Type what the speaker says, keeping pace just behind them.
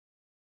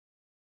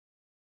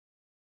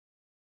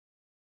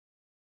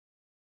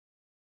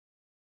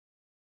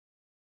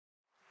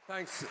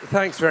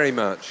Thanks very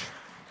much.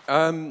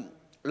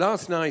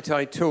 Last night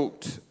I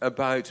talked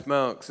about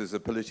Marx as a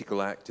political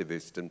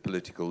activist and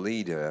political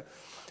leader,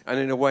 and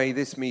in a way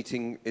this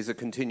meeting is a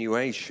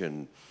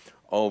continuation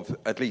of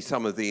at least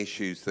some of the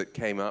issues that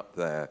came up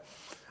there.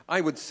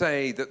 I would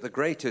say that the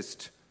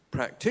greatest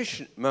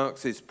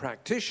Marxist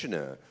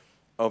practitioner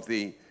of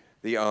the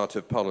art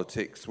of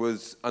politics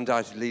was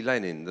undoubtedly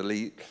Lenin,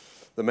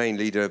 the main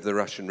leader of the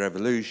Russian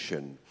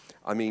Revolution.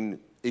 I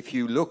mean, if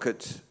you look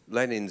at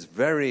Lenin's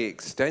very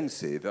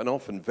extensive and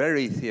often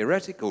very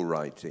theoretical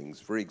writings,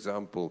 for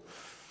example,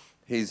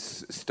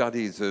 his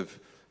studies of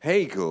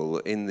Hegel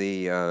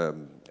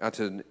at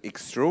an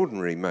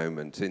extraordinary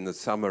moment in the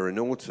summer and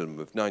autumn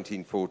of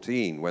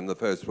 1914 when the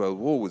First World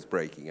War was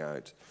breaking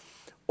out,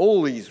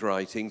 all these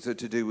writings are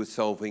to do with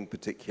solving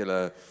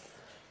particular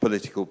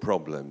political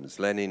problems.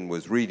 Lenin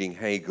was reading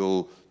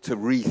Hegel to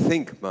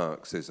rethink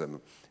Marxism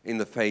in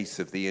the face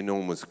of the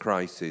enormous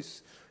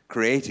crisis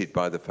created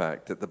by the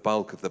fact that the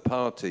bulk of the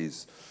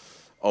parties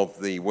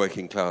of the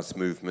working class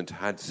movement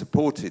had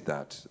supported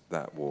that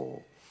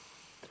war.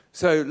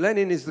 So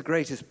Lenin is the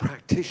greatest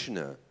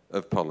practitioner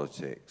of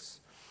politics,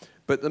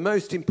 but the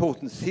most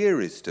important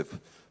theorist of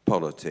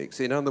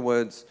politics, in other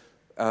words,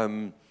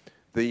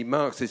 the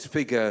Marxist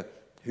figure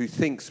who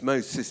thinks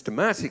most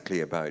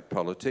systematically about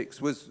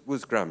politics was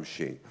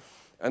Gramsci.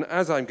 And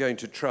as I'm going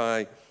to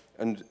try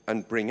and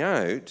bring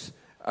out,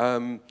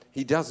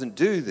 he doesn't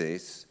do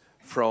this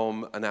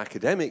from an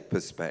academic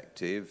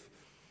perspective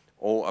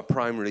or a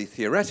primarily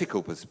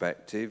theoretical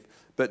perspective,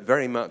 but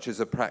very much as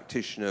a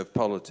practitioner of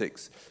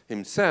politics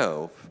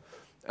himself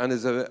and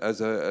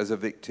as a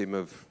victim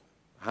of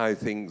how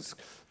things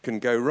can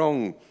go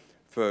wrong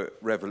for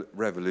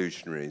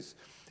revolutionaries.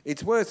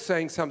 It's worth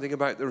saying something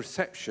about the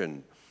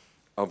reception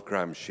of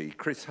Gramsci.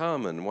 Chris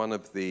Harman, one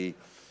of the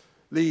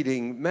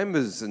leading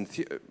members and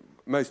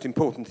most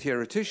important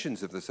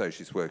theoreticians of the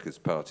Socialist Workers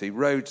Party,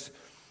 wrote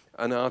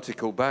an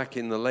article back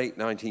in the late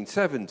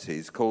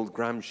 1970s called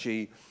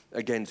Gramsci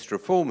Against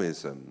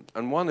Reformism.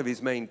 And one of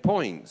his main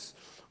points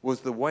was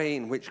the way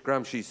in which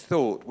Gramsci's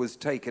thought was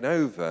taken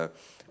over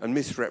and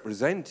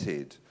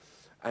misrepresented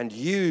and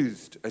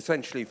used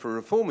essentially for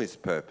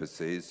reformist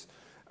purposes,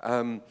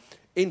 in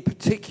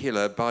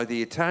particular by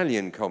the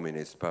Italian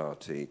Communist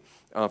Party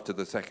after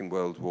the Second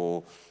World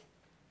War,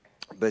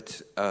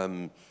 but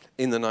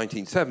in the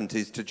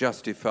 1970s to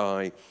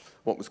justify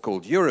what was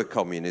called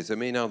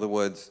Eurocommunism, in other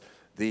words,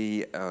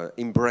 the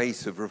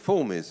embrace of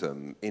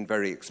reformism in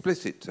very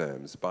explicit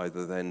terms by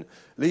the then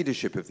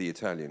leadership of the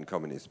Italian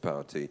Communist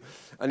Party.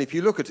 And if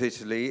you look at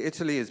Italy,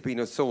 Italy has been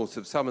a source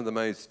of some of the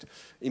most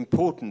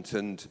important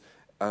and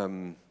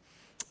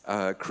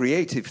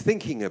creative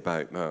thinking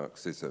about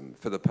Marxism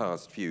for the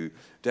past few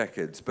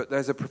decades. But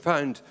there's a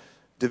profound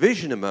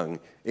division among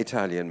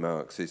Italian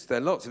Marxists. There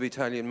are lots of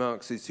Italian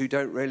Marxists who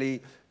don't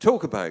really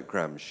talk about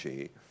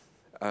Gramsci.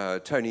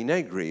 Tony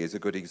Negri is a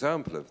good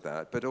example of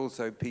that, but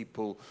also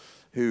people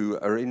who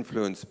are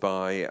influenced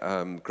by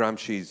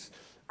Gramsci's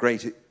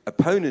great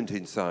opponent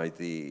inside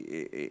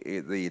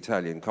the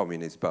Italian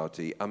Communist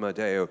Party,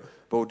 Amadeo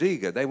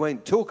Bordiga. They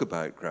won't talk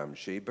about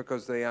Gramsci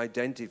because they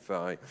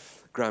identify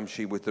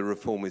Gramsci with the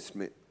reformist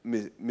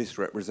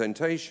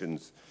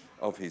misrepresentations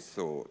of his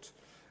thought.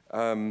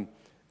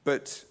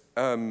 But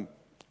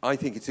I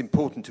think it's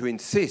important to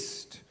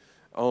insist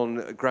on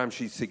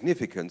Gramsci's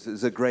significance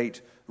as a great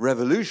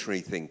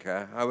revolutionary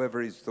thinker, however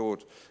his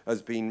thought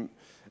has been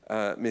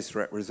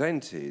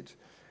misrepresented.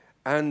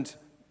 And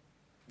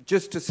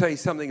just to say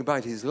something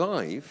about his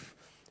life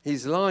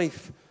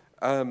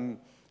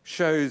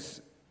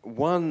shows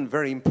one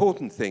very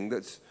important thing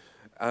that's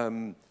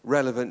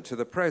relevant to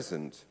the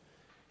present.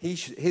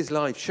 His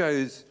life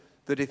shows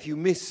that if you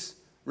miss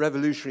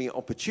revolutionary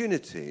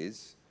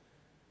opportunities,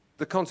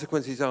 the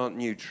consequences aren't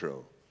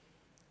neutral.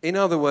 In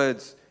other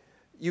words,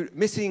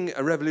 missing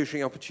a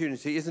revolutionary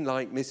opportunity isn't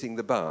like missing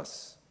the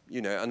bus.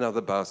 You know,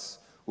 another bus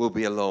will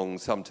be along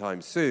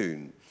sometime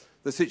soon.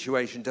 The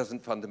situation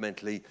doesn't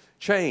fundamentally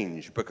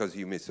change because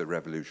you miss a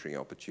revolutionary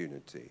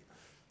opportunity.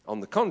 On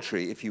the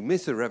contrary, if you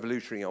miss a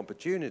revolutionary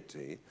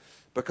opportunity,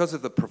 because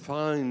of the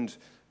profound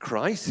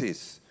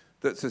crisis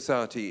that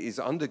society is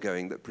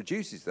undergoing that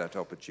produces that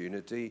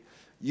opportunity,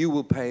 you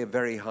will pay a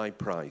very high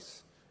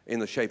price in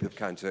the shape of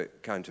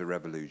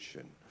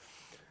counter-revolution.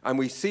 And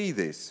we see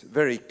this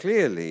very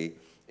clearly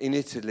in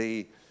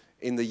Italy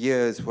in the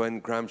years when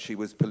Gramsci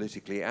was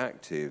politically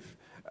active,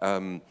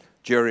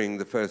 during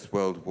the First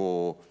World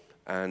War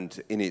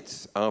and in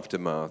its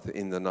aftermath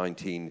in the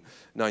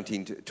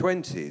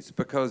 1920s,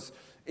 because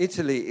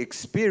Italy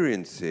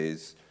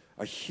experiences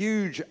a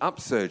huge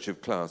upsurge of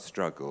class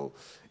struggle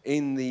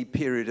in the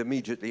period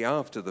immediately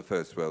after the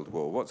First World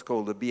War, what's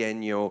called the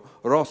Biennio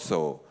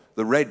Rosso,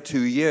 the Red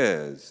 2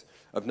 years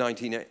of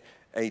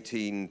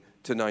 1918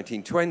 to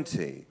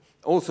 1920.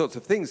 All sorts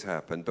of things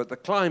happened, but the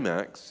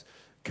climax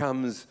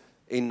comes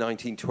in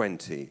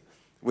 1920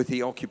 with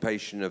the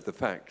occupation of the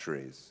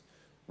factories.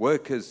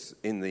 Workers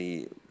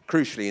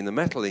crucially in the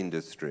metal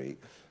industry,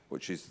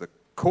 which is the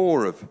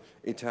core of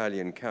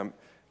Italian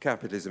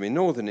capitalism in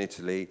northern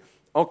Italy,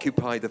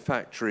 occupy the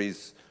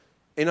factories.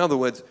 In other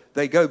words,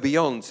 they go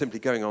beyond simply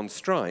going on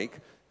strike.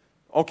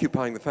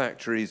 Occupying the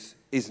factories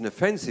is an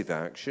offensive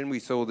action. We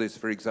saw this,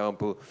 for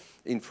example,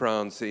 in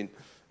France in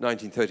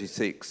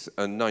 1936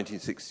 and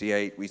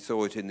 1968. We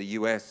saw it in the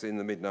US in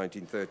the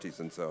mid-1930s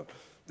and so on.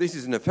 This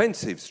is an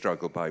offensive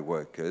struggle by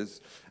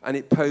workers, and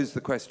it posed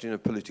the question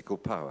of political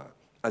power,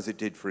 as it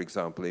did, for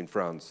example, in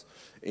France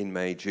in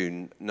May,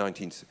 June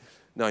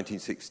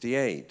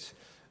 1968.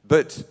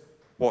 But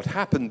what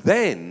happened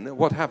then,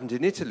 what happened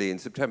in Italy in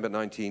September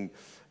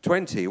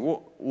 1920,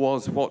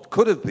 was what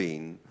could have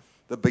been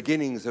the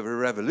beginnings of a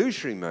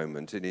revolutionary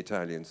moment in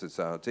Italian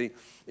society,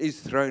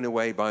 is thrown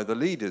away by the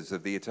leaders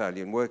of the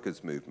Italian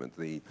workers' movement,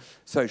 the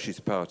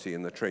Socialist Party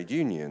and the trade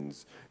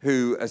unions,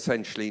 who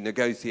essentially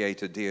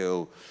negotiate a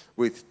deal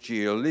with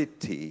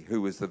Giolitti,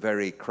 who was the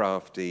very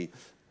crafty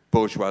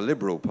bourgeois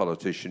liberal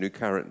politician who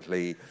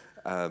currently,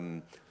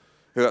 who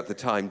at the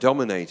time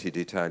dominated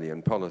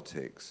Italian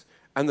politics.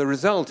 And the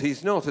result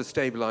is not a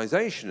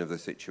stabilization of the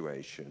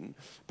situation,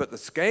 but the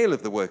scale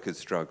of the workers'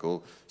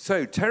 struggle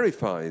so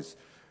terrifies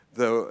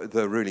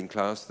the ruling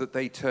class that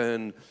they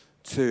turn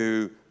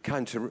to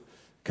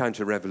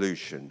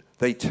counter-revolution.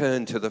 They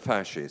turn to the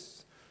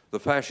fascists. The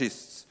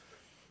fascist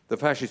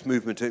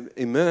movement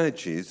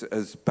emerges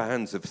as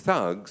bands of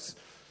thugs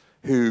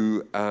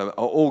who are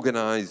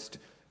organized,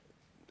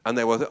 and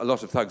there were a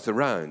lot of thugs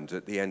around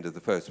at the end of the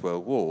First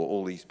World War,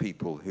 all these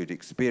people who'd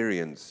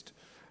experienced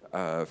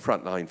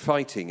frontline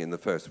fighting in the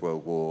First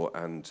World War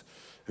and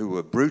who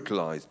were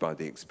brutalized by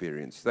the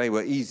experience. They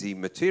were easy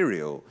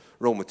material,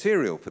 raw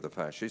material for the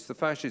fascists. The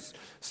fascists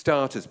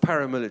start as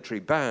paramilitary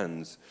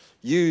bands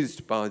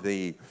used by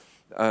the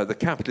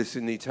capitalists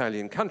in the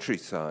Italian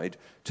countryside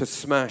to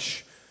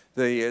smash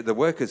the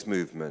workers'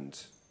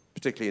 movement,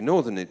 particularly in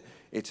northern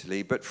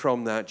Italy, but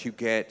from that you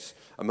get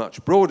a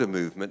much broader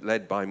movement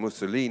led by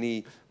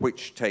Mussolini,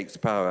 which takes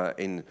power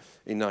in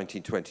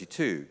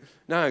 1922.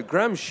 Now,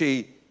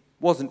 Gramsci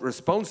wasn't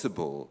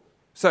responsible.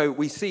 So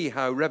we see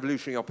how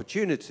revolutionary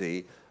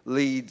opportunity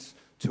leads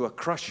to a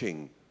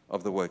crushing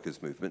of the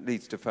workers' movement,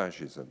 leads to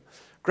fascism.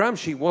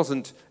 Gramsci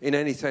wasn't in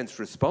any sense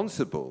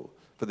responsible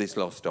for this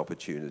lost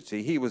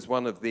opportunity. He was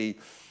one of the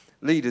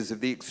leaders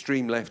of the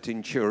extreme left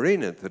in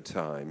Turin at the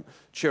time.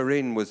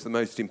 Turin was the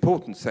most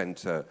important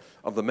center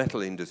of the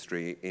metal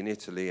industry in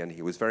Italy, and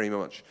he was very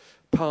much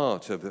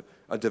part of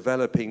a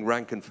developing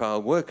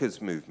rank-and-file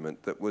workers'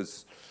 movement that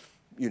was,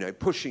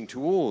 pushing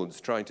towards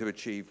trying to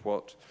achieve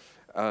what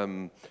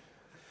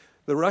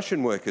the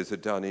Russian workers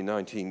had done in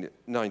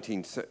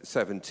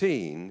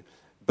 1917,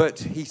 but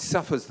he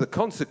suffers the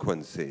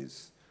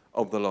consequences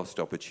of the lost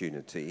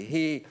opportunity.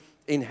 He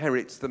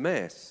inherits the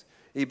mess.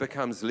 He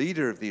becomes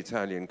leader of the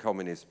Italian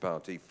Communist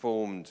Party,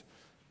 formed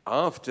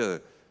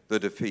after the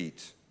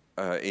defeat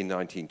in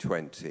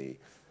 1920.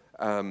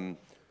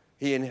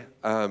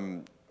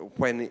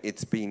 When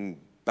it's been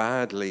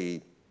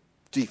badly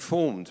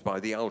deformed by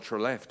the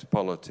ultra-left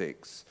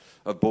politics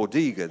of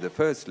Bordiga, the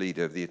first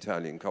leader of the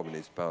Italian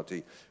Communist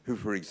Party, who,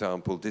 for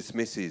example,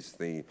 dismisses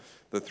the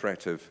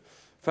threat of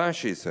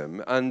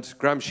fascism. And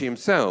Gramsci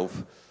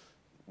himself,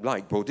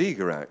 like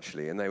Bordiga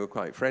actually, and they were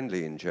quite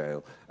friendly in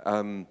jail,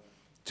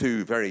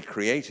 two very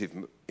creative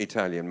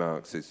Italian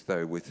Marxists,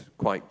 though with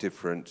quite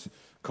different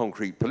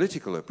concrete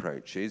political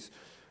approaches.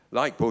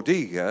 Like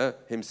Bordiga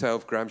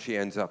himself, Gramsci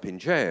ends up in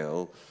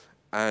jail,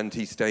 and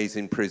he stays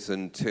in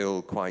prison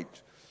till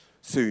quite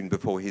soon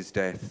before his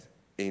death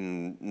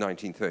in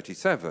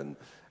 1937,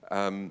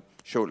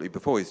 shortly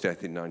before his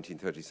death in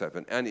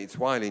 1937. And it's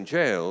while in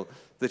jail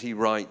that he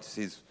writes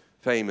his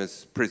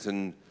famous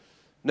prison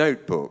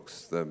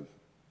notebooks. The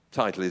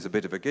title is a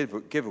bit of a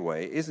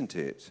giveaway, isn't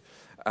it?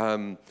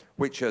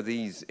 Which are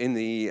these, in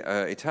the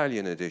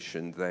Italian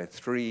edition, they're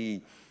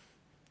three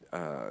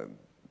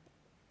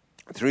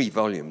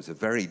volumes of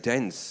very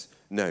dense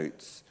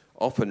notes,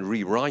 often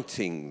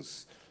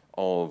rewritings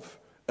of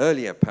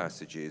earlier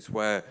passages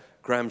where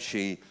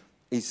Gramsci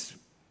is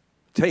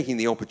taking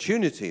the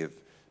opportunity of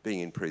being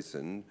in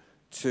prison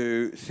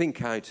to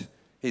think out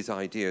his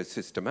ideas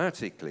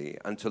systematically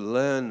and to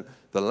learn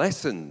the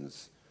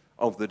lessons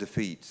of the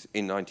defeat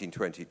in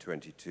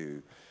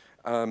 1920-22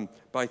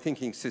 by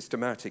thinking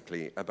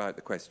systematically about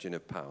the question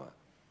of power.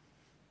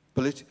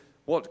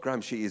 What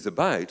Gramsci is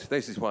about,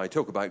 this is why I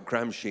talk about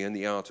Gramsci and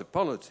the art of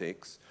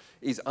politics,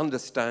 is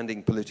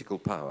understanding political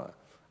power,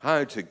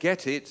 how to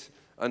get it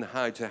and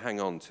how to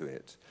hang on to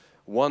it.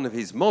 One of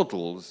his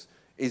models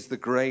is the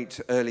great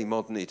early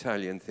modern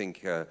Italian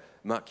thinker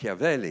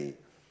Machiavelli.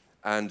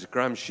 And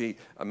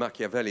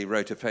Machiavelli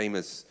wrote a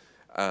famous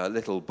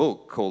little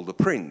book called The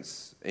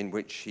Prince, in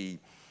which he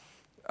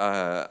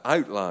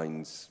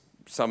outlines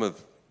some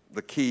of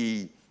the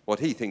key, what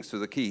he thinks are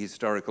the key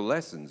historical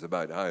lessons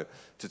about how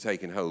to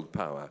take and hold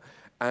power.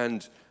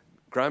 And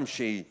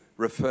Gramsci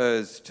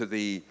refers to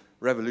the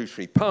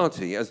Revolutionary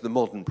Party as the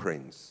modern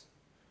prince,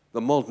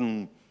 the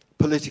modern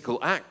political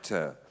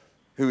actor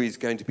who is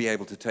going to be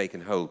able to take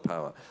and hold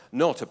power.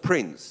 Not a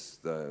prince,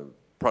 the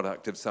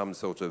product of some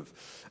sort of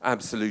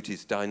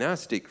absolutist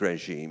dynastic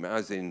regime,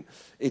 as in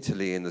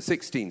Italy in the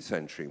 16th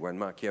century when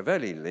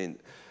Machiavelli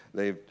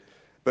lived,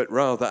 but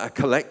rather a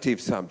collective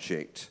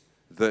subject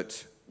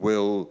that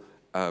will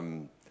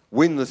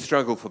win the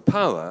struggle for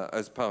power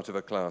as part of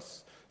a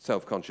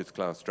self-conscious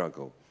class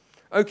struggle.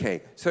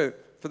 Okay, so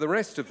for the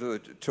rest of the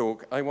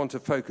talk, I want to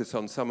focus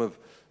on some of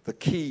the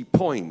key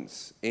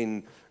points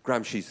in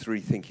Gramsci's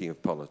rethinking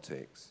of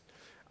politics.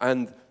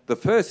 And the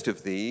first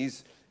of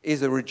these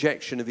is a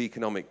rejection of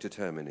economic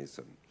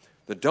determinism.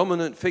 The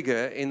dominant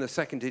figure in the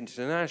Second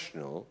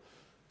International,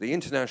 the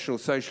international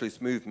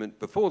socialist movement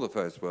before the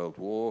First World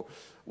War,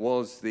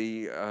 was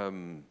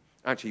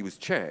actually he was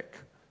Czech,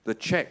 the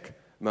Czech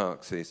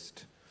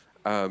Marxist,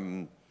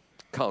 Karl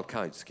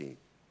Kautsky.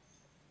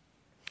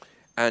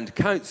 And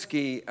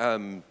Kautsky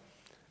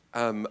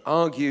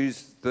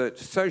argues that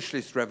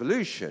socialist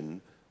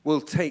revolution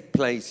will take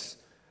place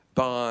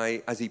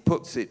by, as he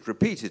puts it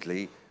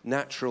repeatedly,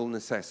 natural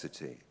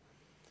necessity.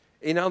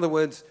 In other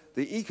words,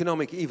 the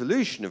economic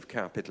evolution of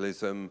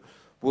capitalism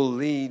will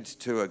lead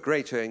to a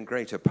greater and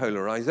greater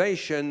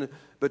polarization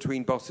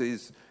between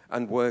bosses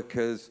and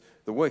workers.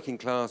 The working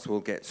class will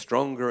get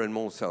stronger and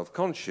more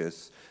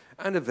self-conscious,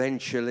 and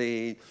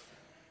eventually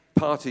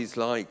parties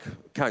like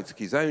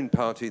Kautsky's own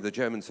party, the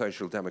German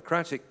Social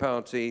Democratic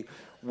Party,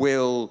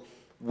 will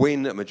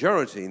win a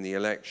majority in the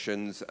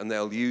elections, and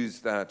they'll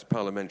use that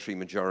parliamentary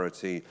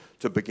majority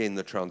to begin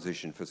the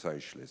transition for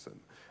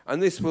socialism.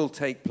 And this will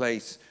take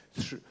place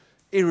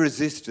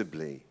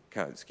irresistibly,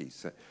 Kautsky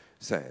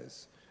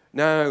says.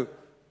 Now,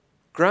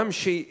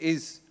 Gramsci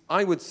is,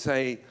 I would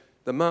say,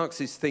 the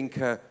Marxist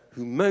thinker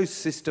who most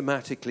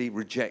systematically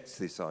rejects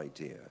this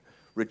idea,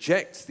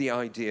 rejects the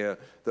idea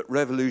that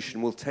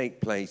revolution will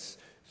take place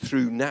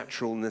through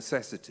natural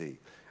necessity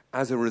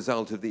as a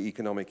result of the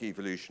economic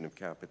evolution of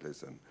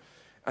capitalism.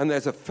 And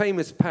there's a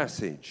famous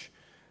passage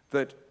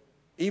that,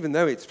 even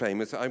though it's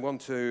famous, I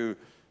want to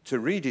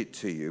read it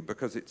to you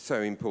because it's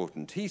so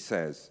important. He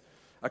says,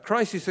 "A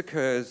crisis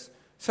occurs,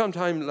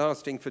 sometime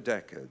lasting for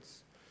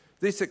decades.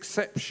 This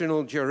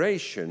exceptional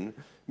duration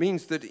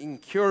means that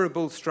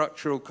incurable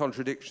structural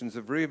contradictions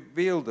have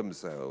revealed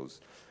themselves,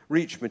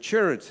 reach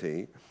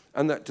maturity,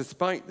 and that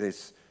despite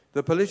this,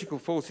 the political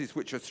forces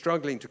which are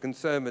struggling to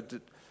conserve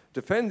and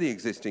defend the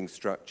existing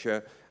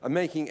structure are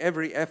making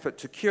every effort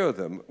to cure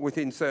them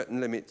within certain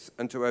limits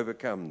and to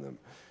overcome them.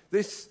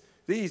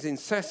 These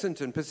incessant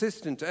and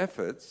persistent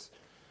efforts,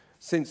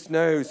 since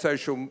no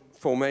social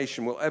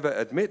formation will ever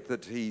admit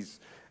that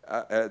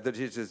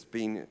it has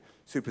been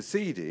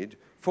superseded,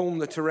 form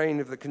the terrain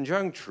of the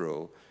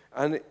conjunctural,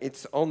 and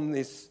it's upon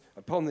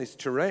this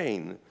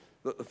terrain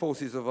that the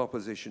forces of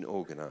opposition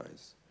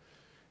organize."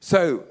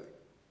 So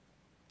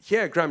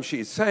here Gramsci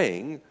is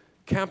saying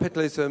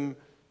capitalism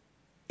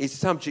is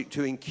subject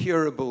to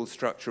incurable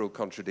structural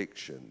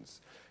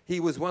contradictions. He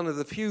was one of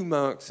the few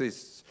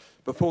Marxists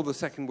before the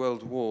Second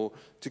World War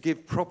to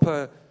give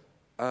proper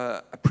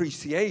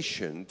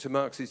appreciation to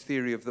Marx's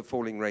theory of the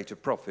falling rate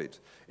of profit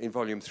in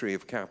Volume 3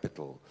 of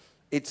Capital.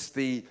 It's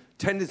the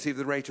tendency of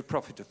the rate of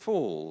profit to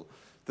fall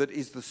that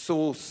is the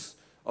source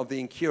of the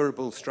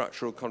incurable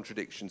structural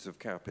contradictions of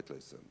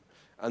capitalism.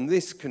 And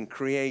this can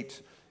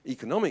create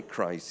economic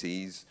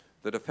crises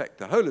that affect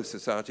the whole of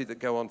society that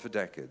go on for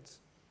decades.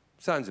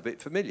 Sounds a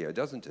bit familiar,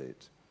 doesn't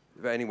it?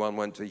 If anyone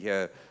went to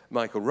hear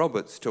Michael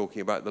Roberts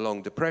talking about the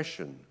Long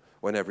Depression,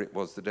 whenever it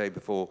was the day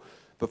before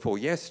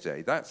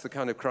yesterday, that's the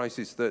kind of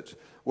crisis that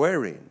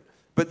we're in.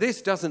 But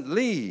this doesn't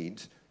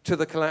lead to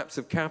the collapse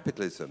of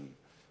capitalism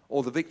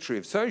or the victory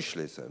of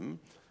socialism.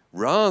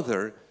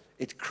 Rather,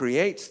 it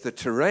creates the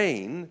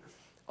terrain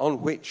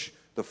on which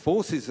the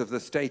forces of the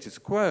status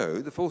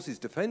quo, the forces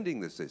defending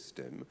the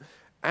system,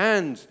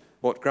 and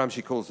what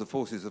Gramsci calls the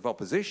forces of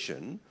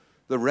opposition,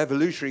 the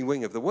revolutionary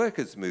wing of the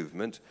workers'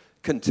 movement,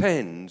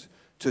 contend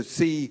to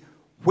see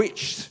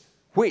which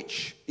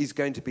is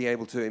going to be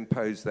able to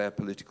impose their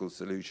political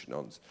solution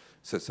on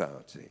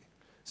society.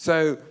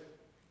 So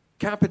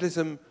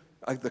capitalism,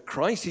 the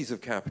crises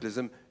of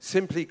capitalism,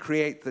 simply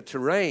create the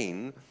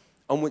terrain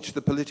on which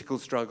the political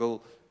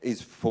struggle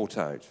is fought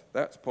out.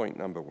 That's point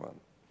number one.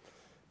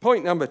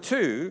 Point number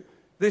two,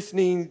 this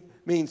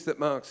means that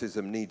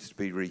Marxism needs to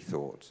be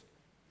rethought.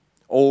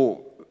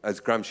 Or, as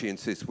Gramsci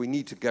insists, we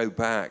need to go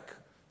back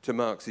to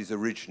Marx's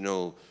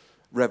original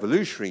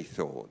revolutionary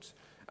thought.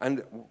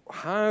 And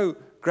how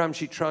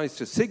Gramsci tries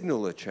to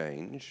signal a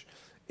change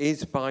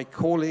is by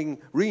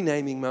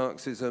renaming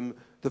Marxism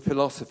the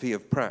philosophy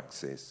of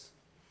praxis.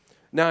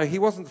 Now, he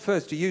wasn't the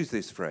first to use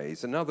this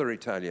phrase. Another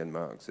Italian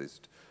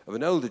Marxist of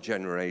an older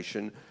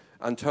generation,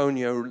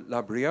 Antonio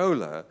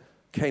Labriola,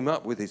 came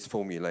up with this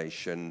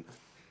formulation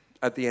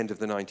at the end of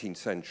the 19th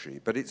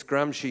century. But it's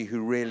Gramsci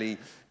who really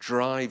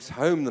drives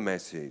home the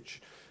message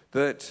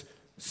that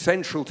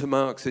central to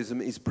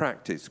Marxism is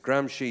practice.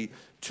 Gramsci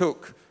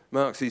took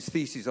Marx's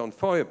theses on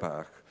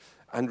Feuerbach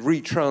and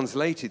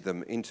retranslated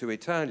them into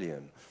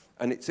Italian.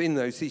 And it's in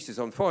those theses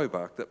on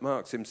Feuerbach that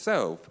Marx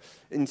himself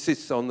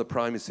insists on the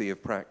primacy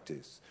of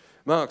practice.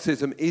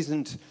 Marxism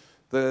isn't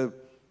the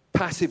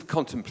passive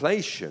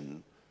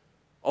contemplation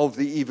of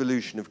the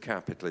evolution of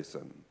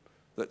capitalism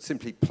that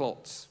simply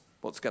plots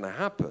what's going to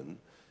happen.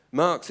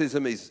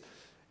 Marxism is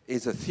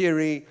a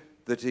theory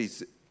that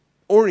is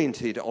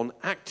oriented on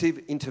active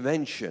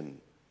intervention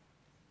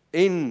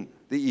in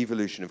the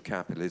evolution of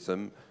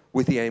capitalism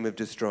with the aim of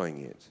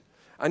destroying it.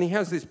 And he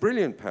has this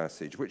brilliant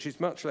passage, which is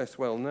much less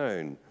well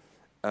known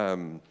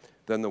than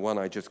the one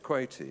I just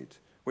quoted,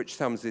 which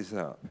sums this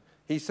up.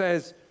 He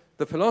says,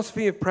 "The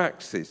philosophy of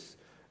praxis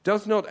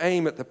does not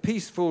aim at the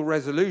peaceful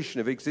resolution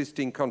of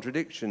existing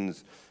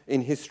contradictions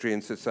in history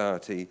and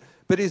society,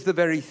 but is the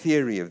very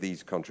theory of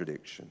these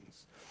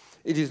contradictions.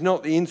 It is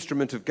not the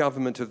instrument of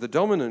government of the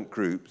dominant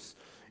groups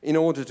in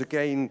order to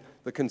gain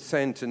the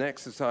consent and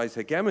exercise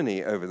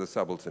hegemony over the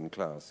subaltern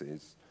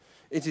classes.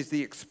 It is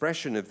the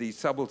expression of these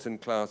subaltern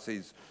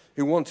classes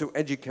who want to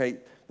educate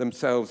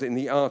themselves in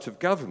the art of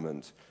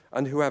government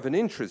and who have an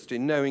interest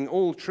in knowing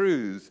all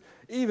truths,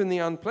 even the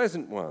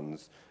unpleasant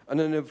ones, and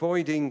in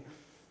avoiding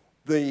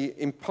the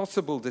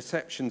impossible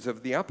deceptions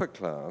of the upper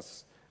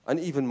class, and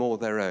even more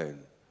their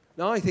own."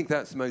 Now, I think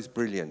that's the most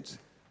brilliant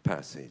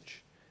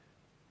passage.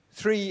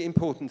 Three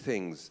important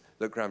things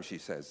that Gramsci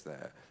says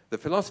there. The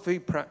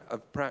philosophy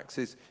of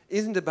praxis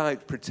isn't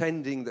about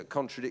pretending that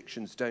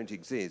contradictions don't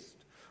exist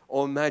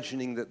or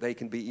imagining that they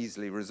can be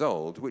easily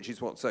resolved, which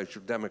is what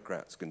social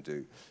democrats can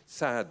do.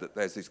 Sad that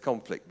there's this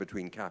conflict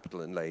between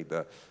capital and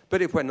labour,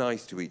 but if we're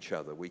nice to each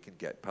other, we can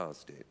get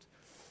past it.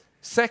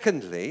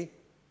 Secondly,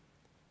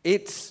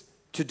 it's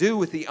to do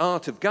with the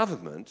art of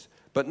government,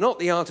 but not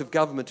the art of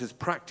government as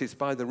practiced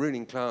by the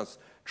ruling class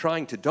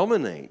trying to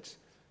dominate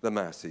the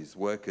masses,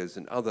 workers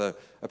and other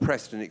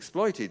oppressed and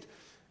exploited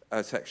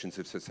sections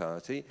of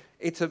society.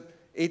 It's a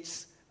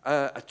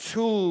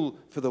tool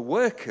for the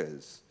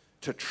workers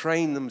to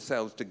train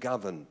themselves to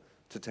govern,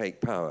 to take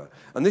power.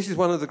 And this is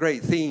one of the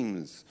great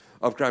themes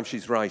of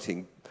Gramsci's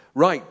writing,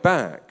 right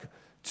back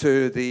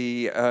to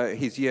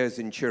his years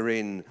in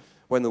Turin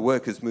when the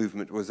workers'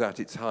 movement was at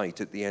its height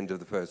at the end of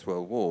the First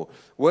World War.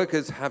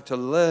 Workers have to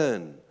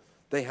learn,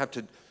 they have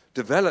to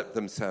develop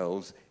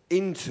themselves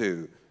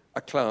into a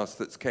class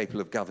that's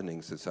capable of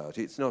governing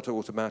society. It's not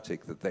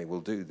automatic that they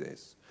will do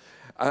this.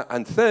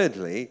 And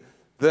thirdly,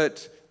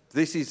 that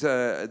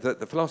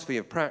the philosophy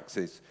of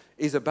praxis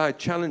is about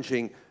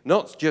challenging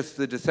not just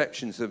the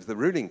deceptions of the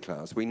ruling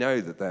class, we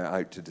know that they're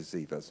out to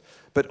deceive us,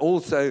 but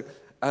also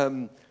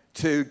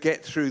to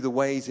get through the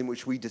ways in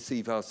which we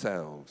deceive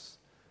ourselves,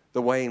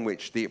 the way in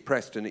which the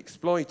oppressed and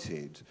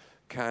exploited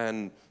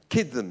can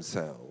kid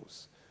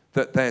themselves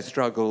that their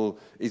struggle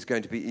is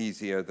going to be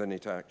easier than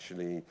it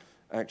actually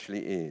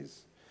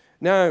is.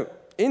 Now,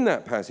 in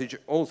that passage,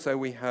 also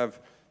we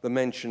have the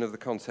mention of the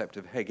concept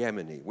of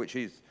hegemony, which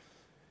is,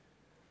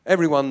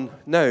 everyone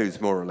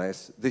knows more or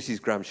less, this is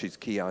Gramsci's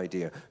key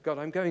idea. God,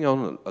 I'm going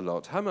on a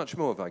lot. How much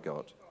more have I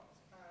got?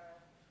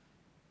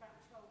 About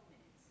 12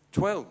 minutes.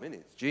 12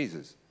 minutes?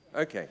 Jesus.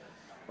 Okay.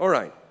 All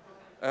right.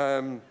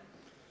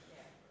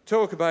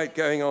 Talk about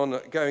going on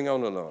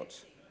a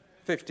lot.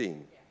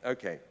 15.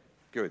 Okay,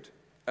 good.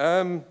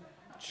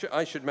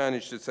 I should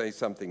manage to say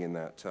something in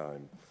that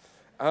time.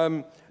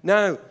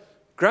 Now,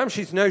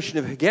 Gramsci's notion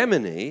of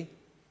hegemony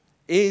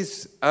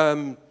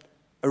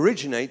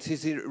originates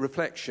his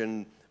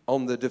reflection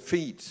on the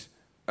defeat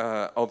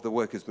of the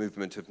workers'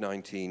 movement of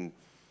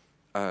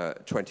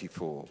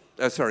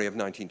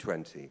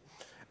 1920.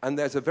 And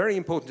there's a very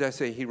important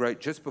essay he wrote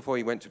just before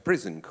he went to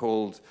prison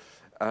called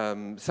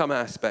Some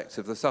Aspects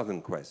of the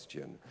Southern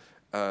Question.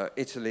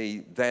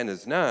 Italy, then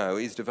as now,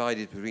 is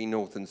divided between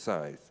North and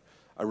South,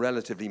 a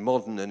relatively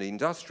modern and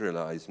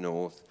industrialized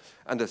North,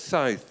 and a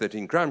South that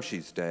in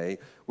Gramsci's day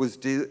was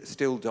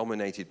still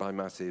dominated by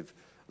massive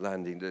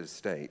landed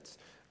estates.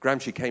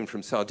 Gramsci came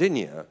from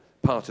Sardinia,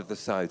 part of the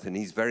South, and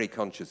he's very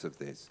conscious of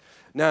this.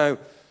 Now,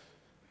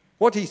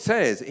 what he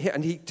says,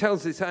 and he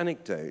tells this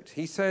anecdote,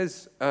 he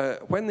says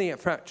when the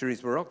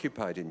factories were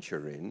occupied in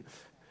Turin,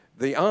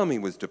 the army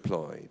was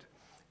deployed,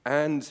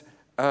 and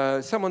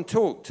someone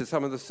talked to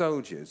some of the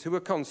soldiers, who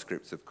were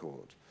conscripts, of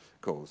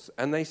course,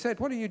 and they said,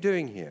 "What are you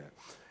doing here?"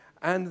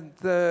 And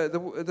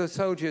the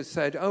soldiers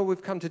said, "Oh,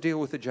 we've come to deal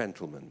with the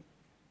gentleman."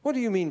 "What do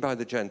you mean by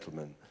the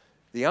gentleman?"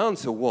 The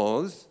answer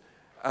was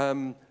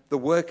the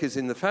workers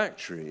in the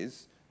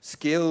factories,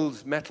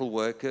 skilled metal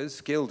workers,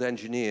 skilled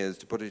engineers,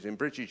 to put it in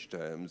British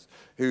terms,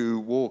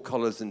 who wore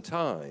collars and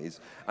ties,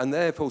 and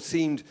therefore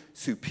seemed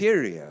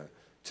superior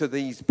to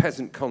these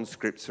peasant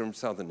conscripts from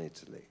southern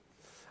Italy.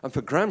 And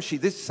for Gramsci,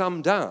 this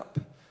summed up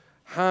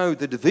how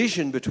the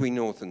division between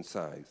North and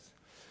South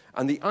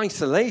and the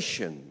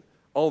isolation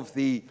of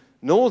the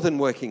northern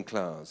working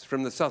class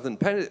from the southern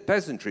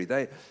peasantry,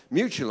 their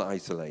mutual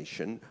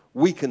isolation,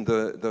 weakened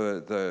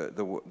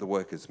the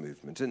workers'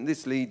 movement. And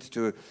this leads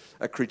to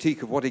a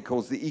critique of what he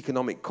calls the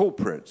economic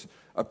corporate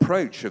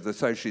approach of the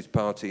Socialist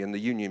Party and the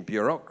union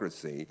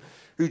bureaucracy,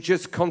 who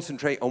just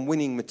concentrate on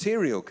winning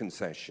material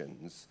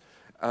concessions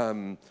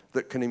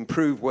that can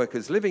improve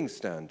workers' living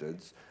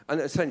standards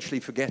and essentially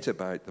forget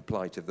about the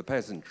plight of the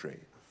peasantry.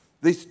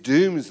 This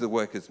dooms the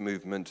workers'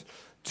 movement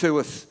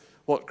to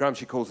what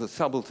Gramsci calls a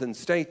subaltern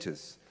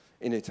status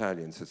in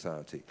Italian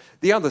society.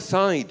 The other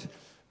side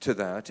to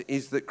that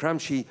is that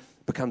Gramsci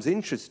becomes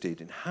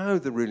interested in how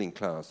the ruling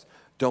class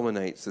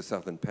dominates the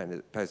southern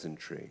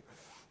peasantry.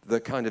 The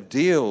kind of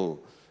deal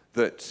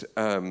that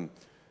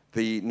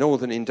the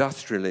northern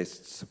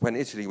industrialists, when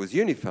Italy was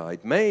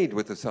unified, made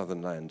with the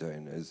southern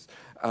landowners,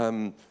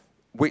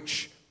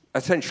 which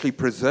essentially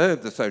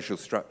preserved the social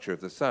structure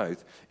of the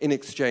south in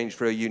exchange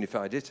for a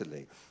unified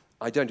Italy.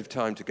 I don't have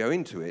time to go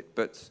into it,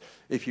 but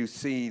if you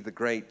see the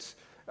great,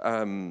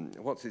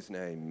 what's his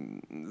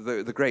name?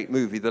 The great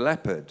movie, The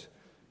Leopard,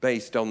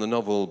 based on the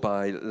novel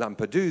by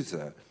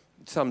Lampedusa,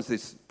 sums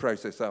this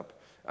process up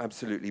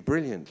absolutely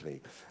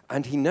brilliantly.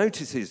 And he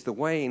notices the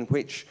way in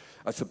which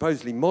a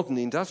supposedly modern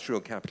industrial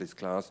capitalist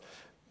class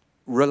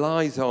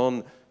relies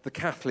on the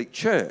Catholic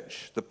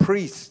Church, the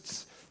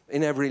priests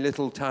in every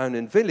little town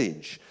and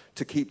village,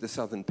 to keep the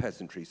southern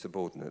peasantry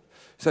subordinate.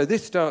 So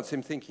this starts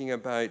him thinking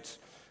about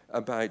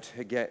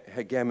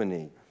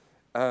hegemony.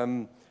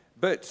 And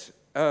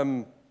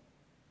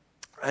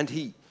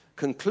he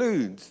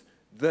concludes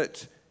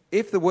that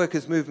if the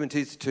workers' movement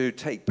is to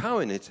take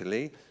power in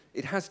Italy,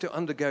 it has to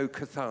undergo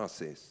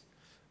catharsis,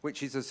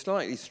 which is a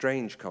slightly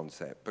strange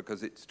concept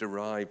because it's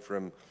derived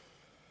from...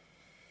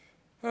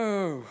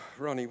 Oh,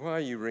 Ronnie, why are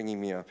you ringing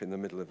me up in the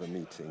middle of a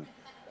meeting?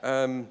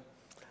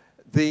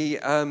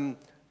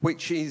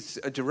 Which is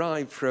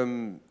derived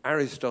from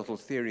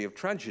Aristotle's theory of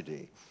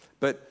tragedy.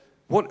 But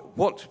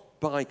what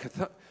by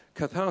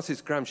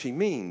catharsis Gramsci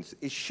means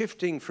is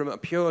shifting from a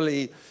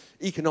purely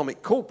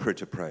economic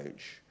corporate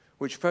approach,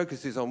 which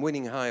focuses on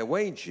winning higher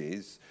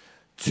wages,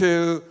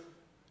 to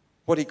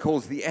what he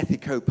calls the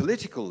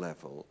ethico-political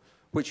level,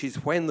 which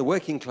is when the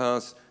working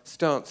class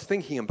starts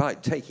thinking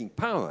about taking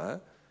power,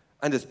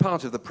 and as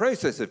part of the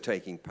process of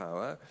taking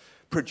power,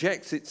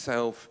 projects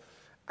itself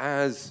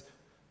as,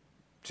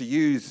 to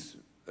use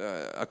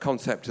a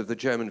concept of the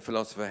German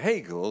philosopher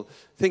Hegel,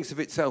 thinks of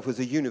itself as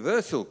a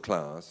universal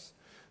class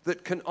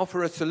that can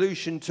offer a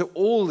solution to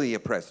all the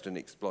oppressed and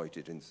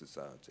exploited in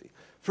society.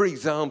 For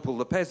example,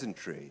 the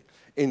peasantry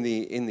in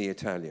the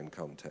Italian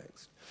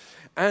context.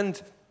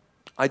 And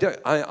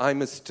I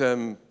must,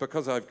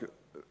 because I've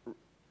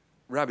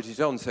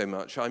rabbited on so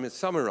much, I must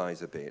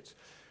summarize a bit.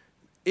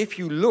 If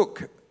you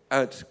look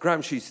at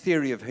Gramsci's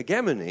theory of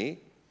hegemony,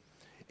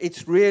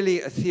 it's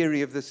really a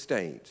theory of the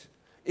state.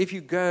 If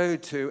you go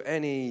to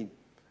any,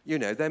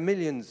 there are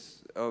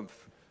millions of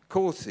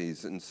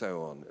courses and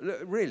so on.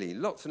 Really,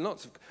 lots and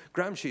lots of...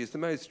 Gramsci is the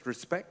most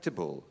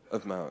respectable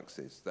of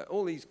Marxists. There are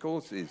all these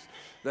courses.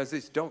 There's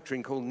this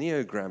doctrine called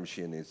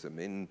neo-Gramscianism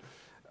in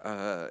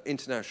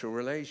international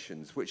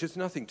relations, which has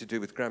nothing to do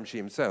with Gramsci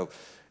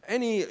himself.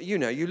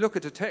 You look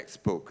at a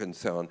textbook and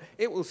so on,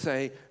 it will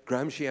say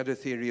Gramsci had a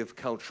theory of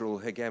cultural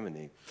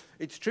hegemony.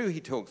 It's true he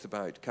talks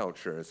about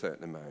culture a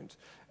certain amount,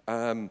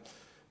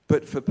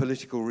 but for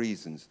political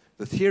reasons.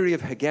 The theory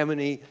of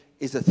hegemony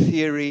is a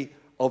theory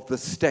of the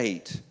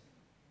state.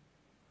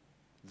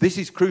 This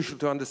is crucial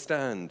to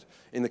understand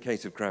in the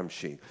case of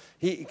Gramsci.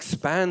 He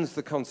expands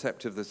the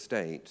concept of the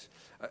state.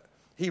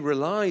 He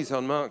relies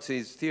on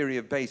Marx's theory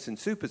of base and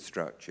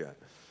superstructure,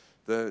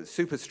 the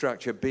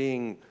superstructure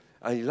being,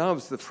 he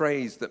loves the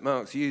phrase that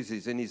Marx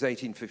uses in his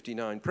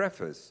 1859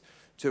 preface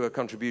to a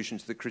contribution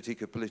to the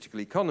Critique of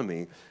Political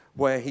Economy,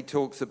 where he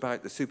talks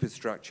about the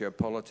superstructure,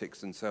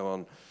 politics and so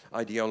on,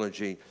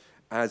 ideology,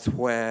 as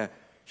where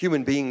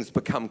human beings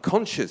become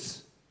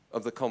conscious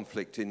of the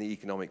conflict in the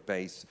economic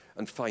base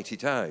and fight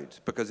it out,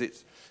 because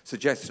it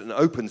suggests an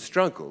open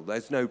struggle.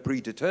 There's no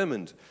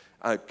predetermined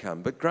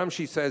outcome. But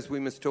Gramsci says we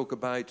must talk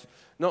about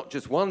not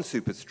just one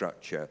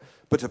superstructure,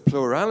 but a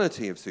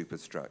plurality of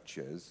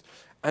superstructures.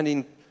 And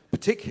in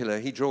particular,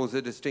 he draws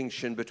a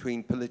distinction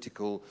between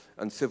political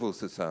and civil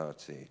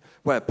society,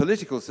 where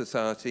political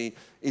society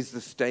is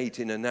the state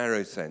in a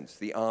narrow sense,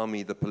 the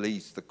army, the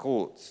police, the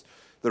courts,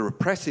 the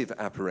repressive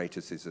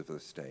apparatuses of the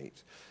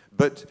state.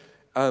 But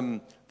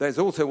there's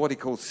also what he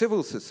calls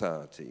civil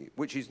society,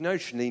 which is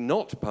notionally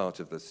not part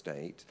of the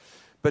state,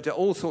 but are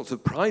all sorts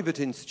of private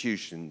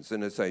institutions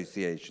and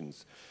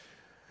associations.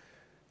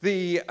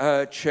 The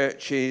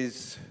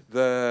churches,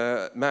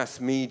 the mass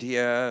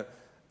media,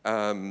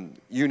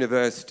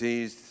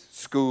 universities,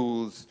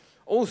 schools,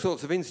 all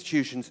sorts of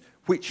institutions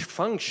which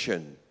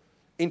function,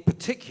 in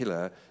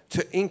particular,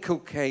 to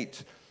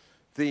inculcate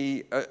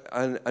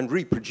and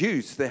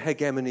reproduce the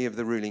hegemony of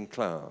the ruling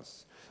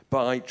class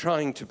by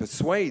trying to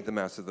persuade the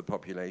mass of the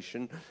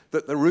population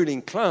that the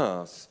ruling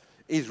class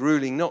is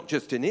ruling not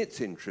just in its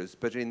interest,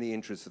 but in the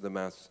interest of the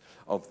mass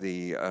of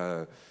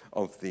the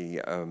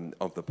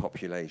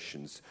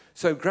populations.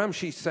 So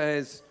Gramsci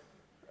says,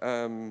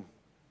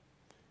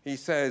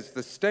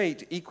 the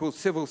state equals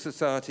civil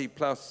society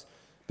plus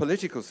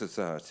political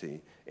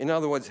society. In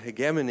other words,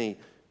 hegemony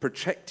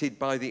protected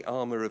by the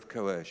armor of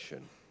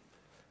coercion.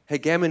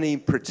 Hegemony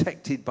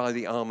protected by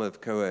the armor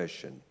of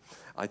coercion.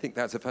 I think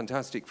that's a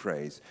fantastic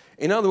phrase.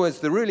 In other words,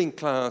 the ruling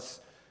class,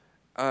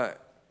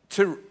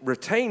 to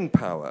retain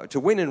power, to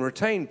win and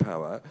retain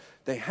power,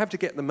 they have to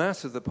get the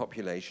mass of the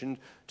population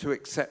to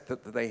accept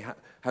that they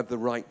have the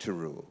right to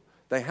rule.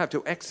 They have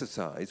to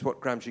exercise what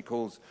Gramsci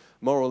calls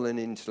moral and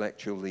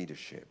intellectual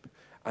leadership.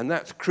 And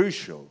that's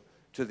crucial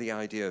to the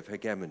idea of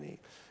hegemony.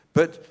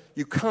 But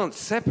you can't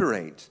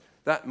separate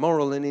that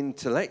moral and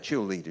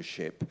intellectual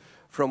leadership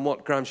from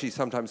what Gramsci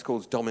sometimes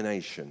calls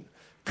domination,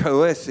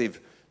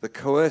 the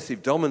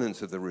coercive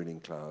dominance of the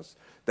ruling class,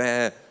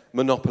 their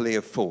monopoly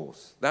of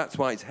force. That's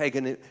why it's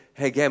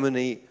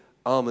hegemony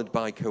armored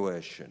by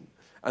coercion.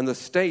 And the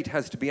state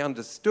has to be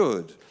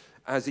understood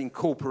as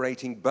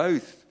incorporating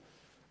both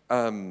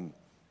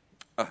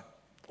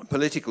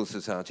political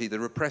society, the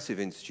repressive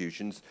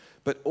institutions,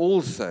 but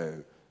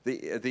also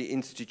the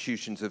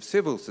institutions of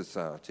civil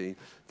society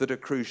that are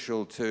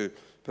crucial to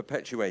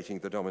perpetuating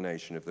the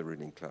domination of the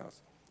ruling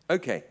class.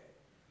 Okay.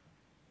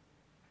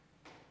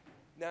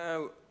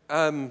 Now,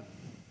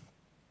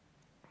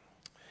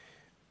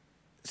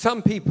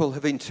 some people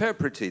have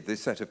interpreted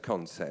this set of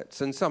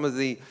concepts and some of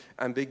the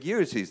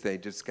ambiguities they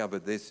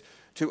discovered this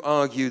to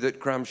argue that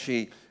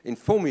Gramsci, in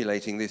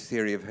formulating this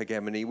theory of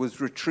hegemony,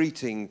 was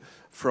retreating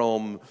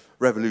from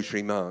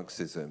revolutionary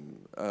Marxism,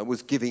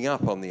 was giving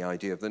up on the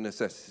idea of the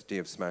necessity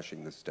of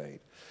smashing the state.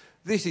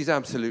 This is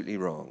absolutely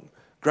wrong.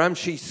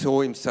 Gramsci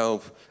saw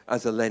himself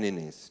as a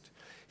Leninist.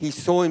 He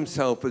saw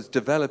himself as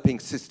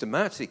developing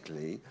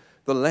systematically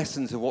the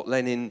lessons of what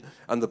Lenin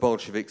and the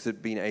Bolsheviks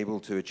had been able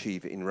to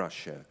achieve in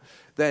Russia.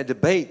 There are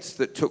debates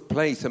that took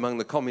place among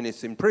the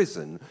communists in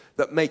prison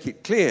that make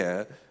it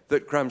clear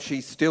that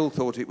Gramsci still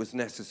thought it was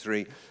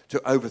necessary to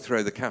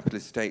overthrow the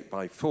capitalist state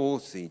by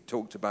force. He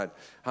talked about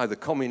how the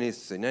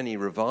communists, in any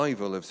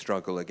revival of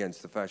struggle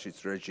against the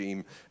fascist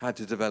regime, had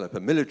to develop a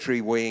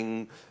military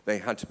wing, they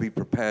had to be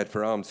prepared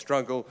for armed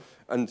struggle,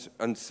 and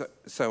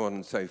so on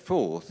and so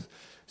forth.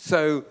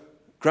 So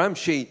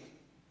Gramsci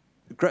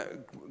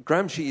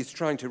is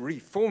trying to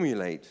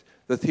reformulate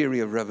the theory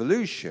of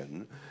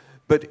revolution,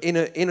 but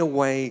in a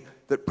way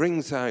that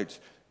brings out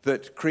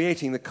that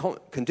creating the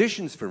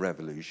conditions for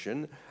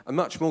revolution are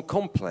much more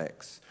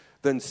complex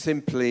than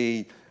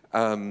simply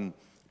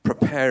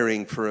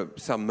preparing for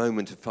some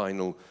moment of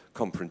final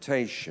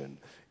confrontation.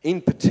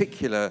 In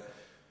particular,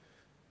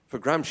 for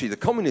Gramsci, the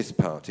Communist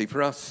Party,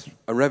 for us,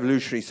 a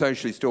revolutionary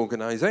socialist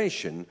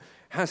organization,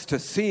 has to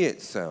see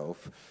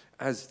itself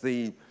as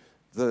the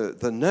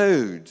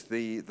node,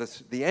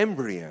 the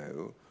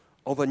embryo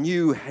of a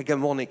new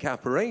hegemonic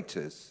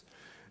apparatus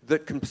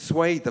that can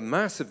persuade the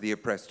mass of the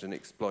oppressed and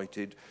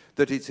exploited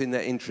that it's in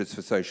their interest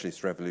for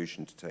socialist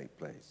revolution to take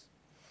place.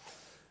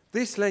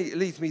 This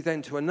leads me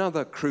then to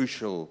another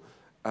crucial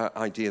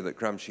idea that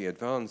Gramsci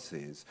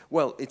advances.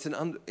 Well, it's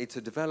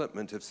a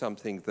development of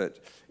something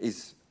that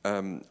is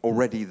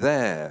already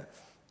there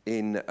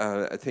in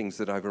things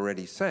that I've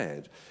already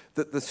said,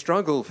 that the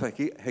struggle for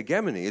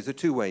hegemony is a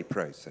two-way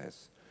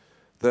process.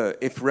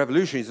 If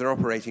revolutionaries are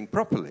operating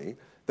properly,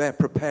 they're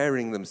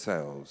preparing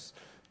themselves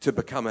to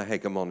become a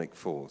hegemonic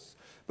force.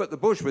 But the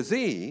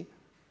bourgeoisie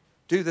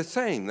do the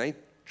same. They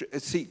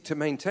seek to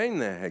maintain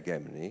their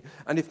hegemony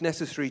and, if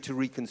necessary, to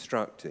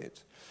reconstruct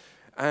it.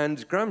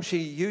 And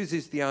Gramsci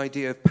uses the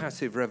idea of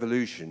passive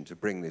revolution to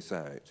bring this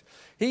out.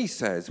 He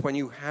says when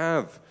you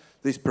have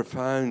this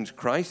profound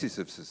crisis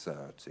of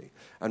society,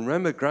 and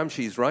remember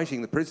Gramsci is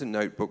writing the prison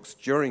notebooks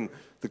during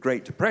the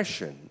Great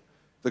Depression,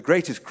 the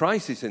greatest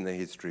crisis in the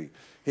history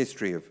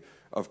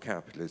of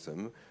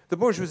capitalism, the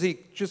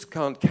bourgeoisie just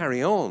can't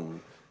carry on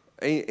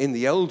in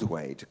the old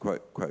way, to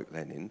quote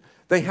Lenin.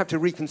 They have to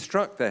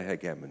reconstruct their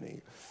hegemony.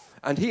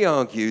 And he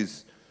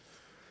argues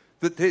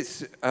that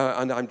this,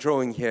 and I'm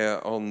drawing here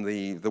on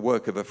the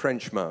work of a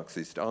French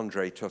Marxist,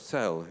 André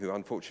Tossel, who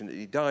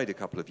unfortunately died a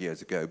couple of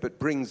years ago, but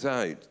brings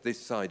out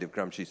this side of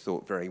Gramsci's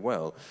thought very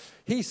well.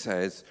 He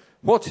says,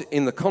 what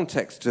in the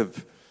context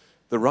of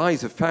the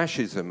rise of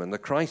fascism and the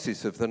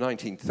crisis of the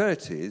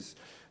 1930s,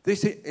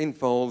 this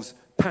involves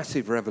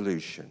passive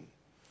revolution.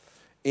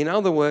 In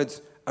other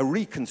words, a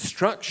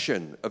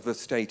reconstruction of the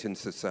state and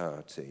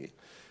society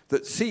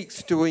that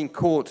seeks to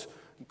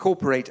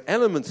incorporate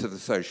elements of the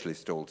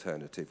socialist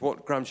alternative,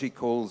 what Gramsci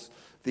calls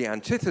the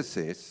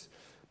antithesis,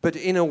 but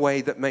in a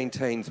way that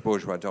maintains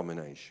bourgeois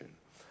domination.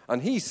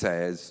 And he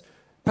says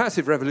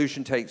passive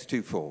revolution takes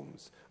two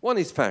forms. One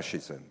is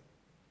fascism.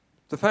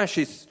 The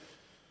fascists,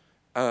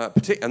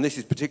 and this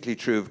is particularly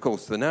true, of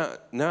course, the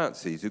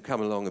Nazis, who come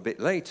along a bit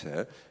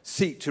later,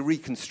 seek to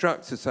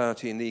reconstruct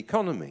society and the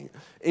economy.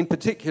 In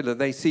particular,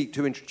 they seek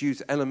to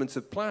introduce elements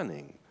of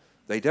planning.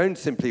 They don't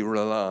simply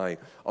rely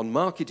on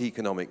market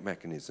economic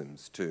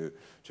mechanisms to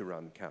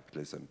run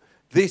capitalism.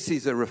 This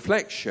is a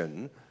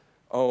reflection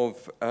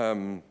of,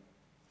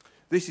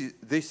 this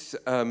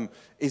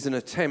is an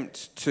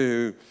attempt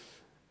to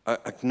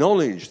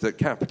acknowledge that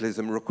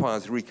capitalism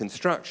requires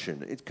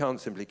reconstruction. It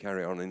can't simply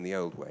carry on in the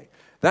old way.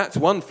 That's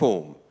one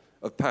form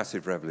of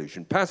passive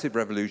revolution. Passive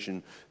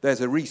revolution,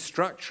 there's a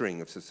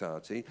restructuring of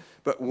society,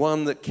 but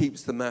one that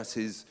keeps the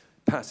masses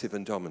passive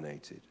and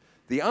dominated.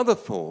 The other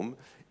form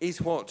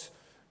is what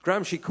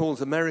Gramsci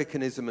calls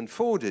Americanism and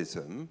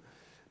Fordism,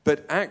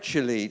 but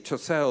actually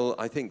Tossel,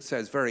 I think,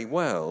 says very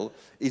well,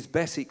 is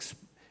best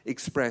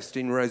expressed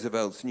in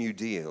Roosevelt's New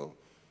Deal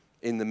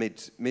in the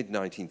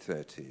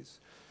mid-1930s.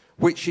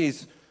 which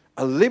is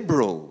a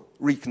liberal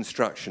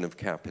reconstruction of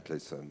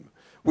capitalism,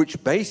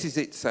 which bases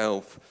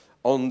itself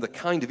on the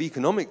kind of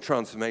economic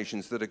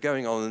transformations that are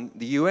going on in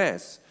the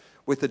US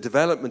with the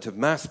development of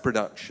mass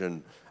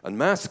production and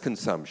mass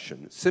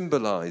consumption,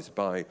 symbolized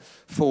by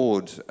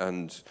Ford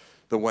and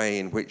the way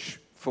in which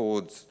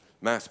Ford's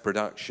mass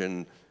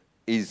production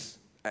is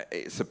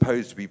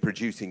supposed to be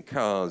producing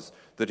cars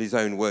that his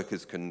own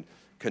workers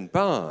can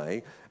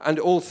buy. And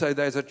also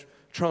there's a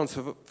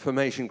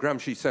transformation,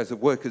 Gramsci says,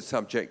 of workers'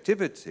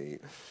 subjectivity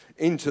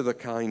into the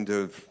kind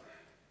of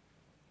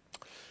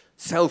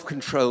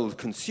self-controlled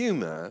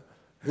consumer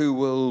who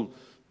will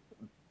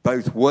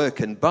both work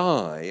and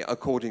buy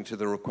according to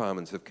the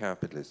requirements of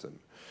capitalism.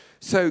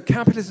 So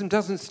capitalism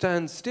doesn't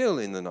stand still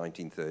in the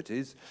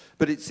 1930s,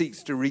 but it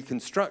seeks to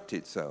reconstruct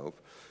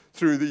itself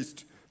through these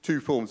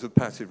two forms of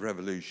passive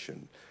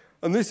revolution.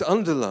 And this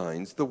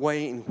underlines the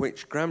way in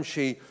which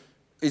Gramsci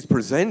is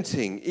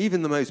presenting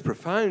even the most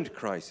profound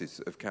crisis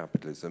of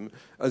capitalism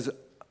as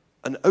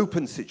an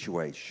open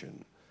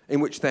situation in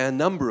which there are a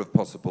number of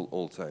possible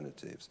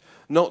alternatives,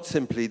 not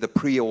simply the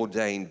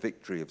preordained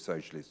victory of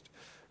socialist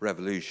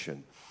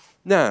revolution.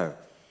 Now,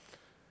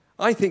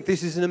 I think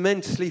this is an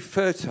immensely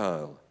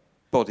fertile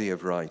body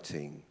of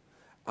writing.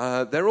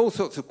 There are all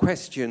sorts of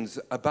questions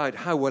about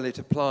how well it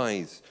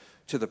applies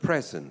to the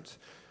present.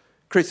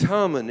 Chris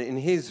Harman, in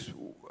his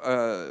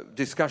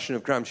discussion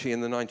of Gramsci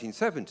in the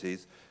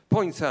 1970s,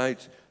 points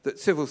out that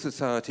civil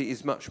society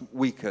is much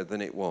weaker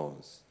than it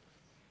was.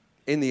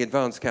 In the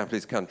advanced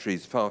capitalist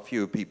countries, far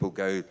fewer people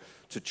go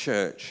to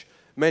church.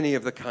 Many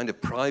of the kind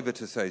of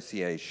private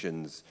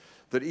associations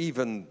that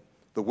even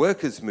the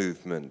workers'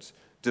 movement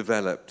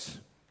developed,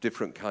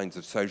 different kinds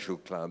of social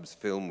clubs,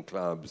 film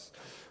clubs,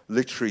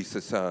 literary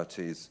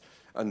societies,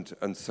 and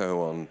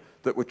so on,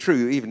 that were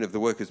true even of the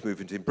workers'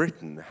 movement in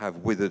Britain, have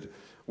withered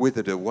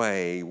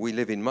away. We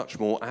live in much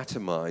more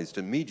atomized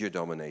and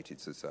media-dominated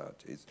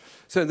societies.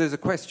 So there's a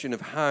question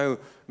of how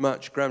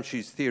much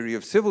Gramsci's theory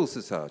of civil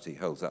society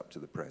holds up to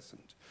the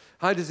present.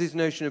 How does his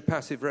notion of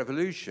passive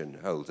revolution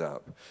hold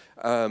up?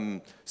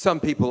 Some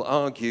people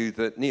argue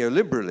that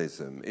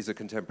neoliberalism is a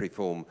contemporary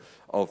form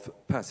of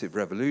passive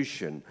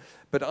revolution,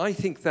 but I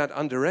think that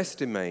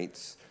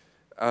underestimates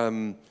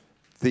something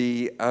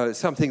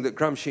that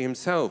Gramsci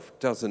himself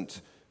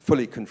doesn't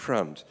fully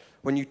confront.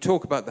 When you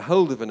talk about the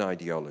hold of an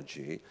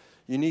ideology,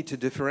 you need to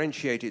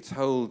differentiate its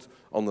hold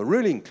on the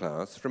ruling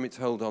class from its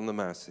hold on the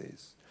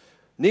masses.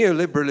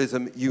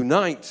 Neoliberalism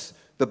unites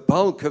the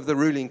bulk of the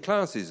ruling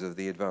classes of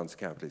the advanced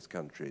capitalist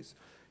countries.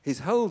 Its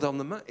hold on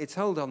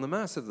the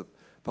mass of the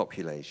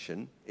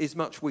population is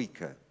much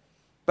weaker,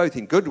 both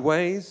in good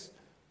ways.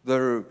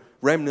 There are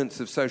remnants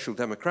of social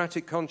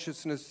democratic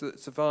consciousness that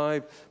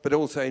survive, but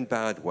also in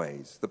bad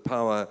ways, the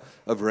power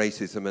of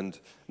racism and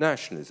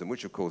nationalism,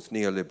 which, of course,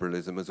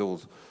 neoliberalism has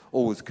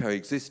always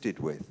coexisted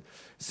with.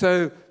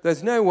 So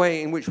there's no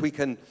way in which we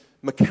can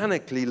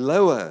mechanically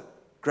lower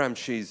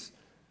Gramsci's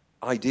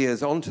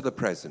ideas onto the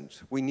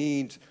present. We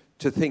need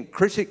to think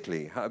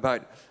critically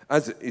about,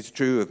 as is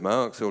true of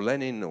Marx or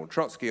Lenin or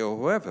Trotsky or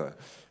whoever,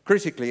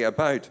 critically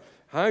about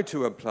how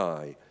to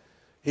apply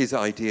his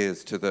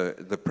ideas to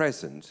the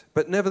present,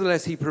 but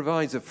nevertheless he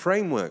provides a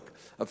framework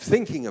of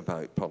thinking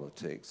about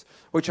politics,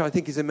 which I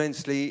think is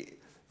immensely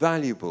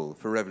valuable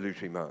for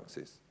revolutionary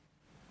Marxists.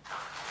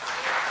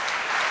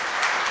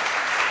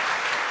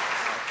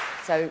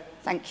 So,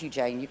 thank you,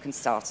 Jane. You can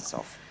start us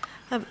off.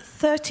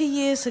 30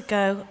 years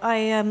ago,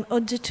 I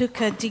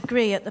undertook a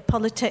degree at the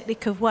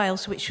Polytechnic of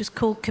Wales, which was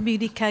called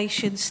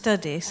Communication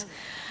Studies.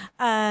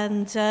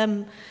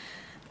 And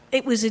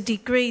it was a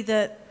degree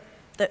that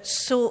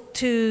sought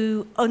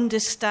to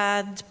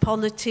understand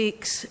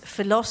politics,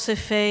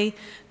 philosophy,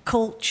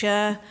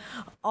 culture,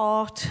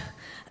 art,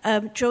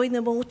 join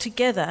them all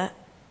together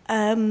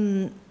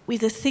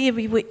with a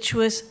theory which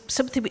was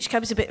something which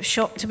came as a bit of a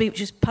shock to me, which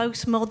was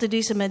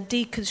postmodernism and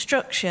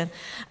deconstruction.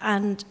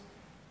 And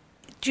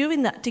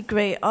during that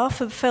degree, I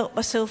often felt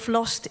myself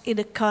lost in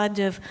a kind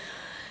of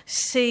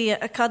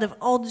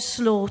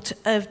onslaught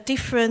of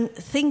different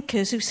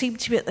thinkers who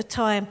seemed to be at the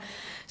time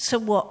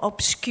somewhat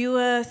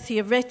obscure,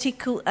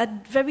 theoretical,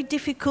 and very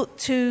difficult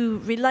to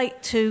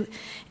relate to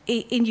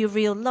in your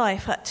real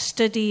life. I had to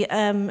study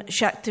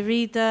Jacques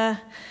Derrida,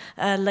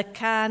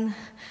 Lacan,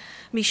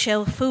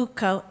 Michel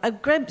Foucault,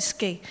 and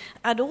Gramsci.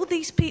 And all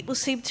these people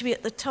seemed to be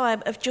at the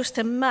time of just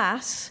a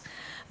mass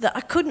that I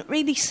couldn't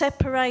really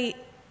separate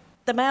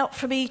them out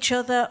from each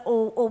other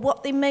or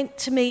what they meant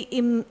to me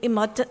in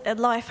my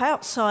life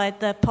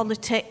outside the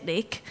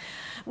Polytechnic,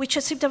 which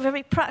I seemed to have a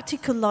very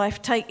practical life,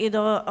 taking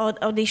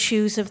on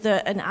issues of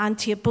an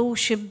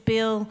anti-abortion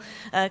bill,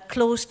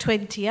 Clause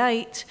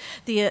 28,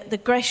 the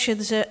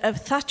aggressions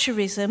of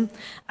Thatcherism,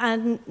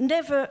 and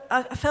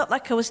I felt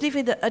like I was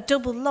living a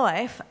double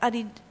life, and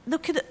in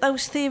looking at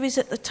those theories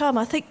at the time,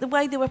 I think the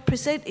way they were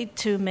presented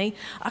to me,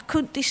 I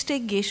couldn't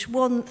distinguish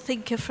one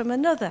thinker from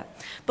another.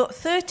 But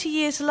 30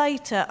 years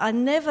later, I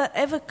never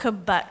ever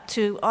come back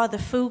to either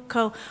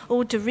Foucault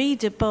or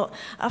Derrida, but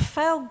I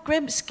found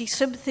Gramsci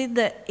something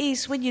that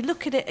is, when you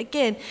look at it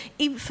again,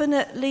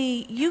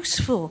 infinitely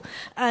useful.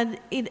 And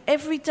in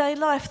everyday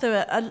life,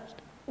 there are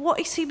what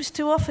he seems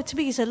to offer to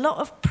me is a lot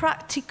of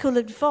practical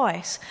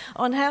advice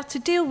on how to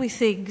deal with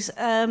things.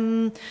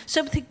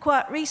 Something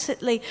quite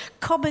recently,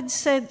 common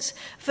sense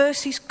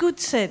versus good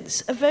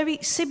sense. A very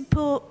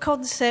simple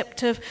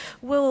concept of,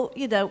 well,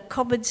 you know,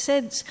 common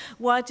sense.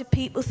 Why do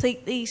people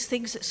think these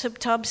things that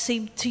sometimes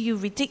seem to you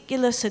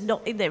ridiculous and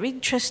not in their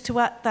interest to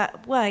act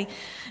that way?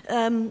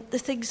 The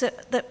things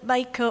that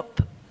make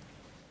up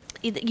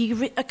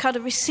a kind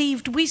of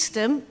received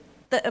wisdom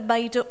that are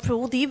made up for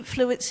all the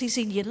influences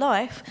in your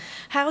life.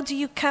 How do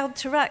you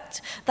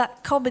counteract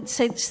that common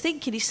sense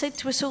thinking? He said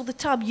to us all the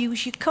time,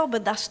 use your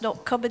common, that's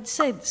not common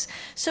sense.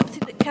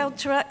 Something that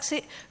counteracts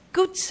it,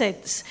 good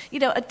sense. You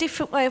know, a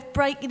different way of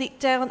breaking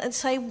it down and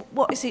saying,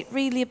 what is it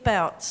really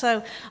about?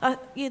 So,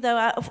 you know,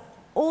 out of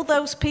all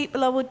those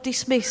people I would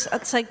dismiss,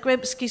 I'd say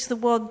Gramsci's the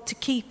one to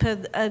keep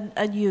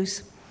and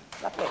use.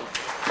 Lovely.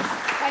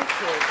 Thank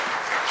you.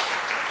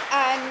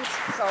 And,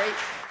 sorry,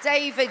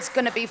 David's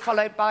going to be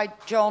followed by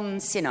John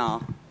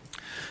Sinar.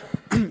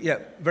 Yeah,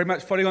 very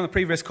much following on the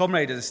previous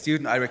comrade. As a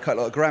student, I read quite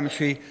a lot of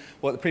Gramsci.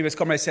 What the previous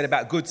comrade said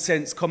about good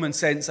sense, common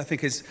sense, I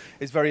think is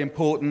very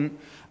important.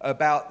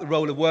 About the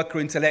role of worker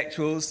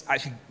intellectuals,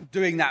 actually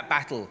doing that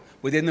battle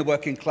within the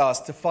working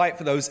class to fight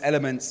for those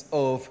elements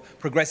of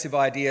progressive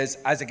ideas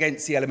as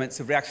against the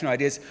elements of reactionary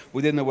ideas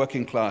within the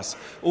working class.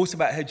 Also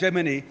about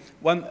hegemony.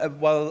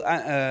 While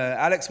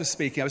Alex was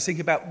speaking, I was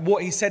thinking about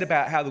what he said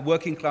about how the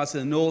working class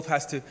in the North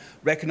has to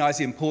recognise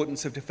the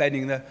importance of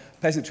defending the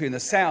peasantry in the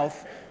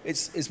South.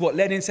 It's what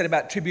Lenin said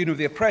about Tribune of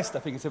the Oppressed. I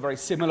think it's a very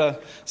similar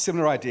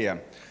idea.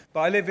 But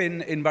I live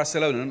in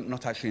Barcelona,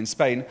 not actually in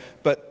Spain,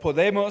 but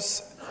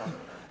Podemos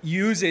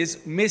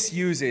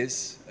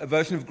misuses a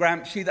version of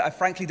Gramsci that I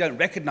frankly don't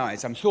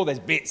recognise. I'm sure there's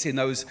bits in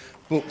those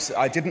books that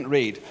I didn't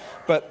read,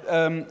 but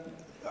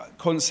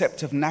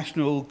concept of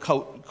national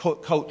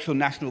cultural,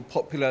 national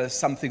popular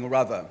something or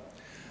other.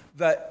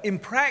 That in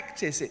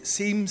practice it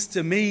seems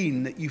to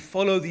mean that you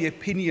follow the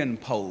opinion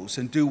polls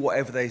and do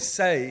whatever they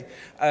say,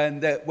 and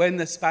that when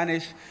the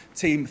Spanish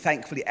team,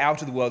 thankfully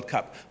out of the World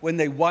Cup, when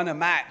they won a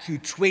match, you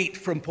tweet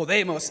from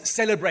Podemos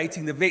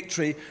celebrating the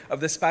victory of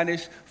the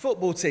Spanish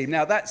football team.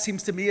 Now that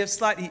seems to me a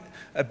slightly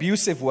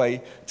abusive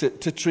way to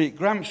treat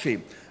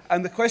Gramsci.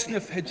 And the question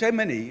of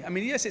hegemony, I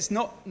mean, yes, it's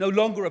no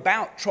longer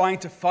about trying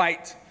to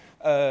fight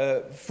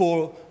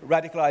for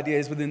radical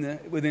ideas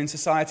within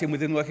society and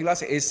within the working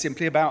class. It is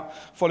simply about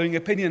following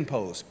opinion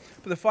polls.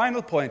 But the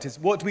final point is,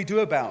 what do we do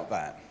about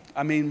that?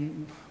 I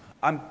mean,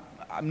 I'm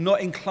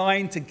not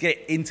inclined to get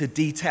into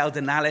detailed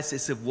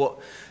analysis of what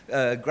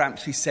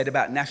Gramsci said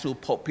about national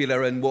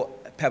popular and what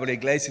Pablo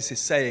Iglesias is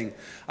saying.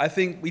 I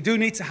think we do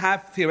need to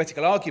have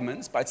theoretical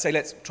arguments, but I'd say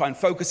let's try and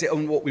focus it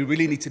on what we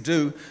really need to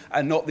do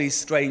and not these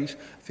strange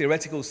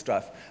theoretical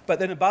stuff. But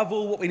then above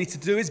all, what we need to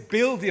do is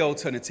build the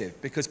alternative,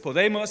 because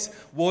Podemos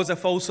was a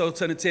false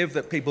alternative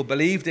that people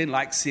believed in,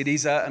 like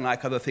Syriza and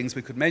like other things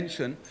we could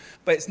mention.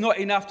 But it's not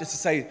enough just to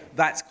say,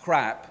 that's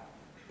crap.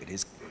 It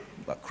is.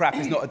 But crap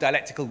is not a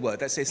dialectical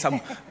word. Let's say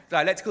some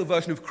dialectical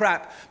version of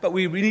crap. But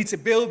we need to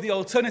build the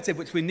alternative,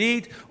 which we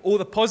need all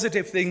the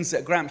positive things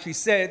that Gramsci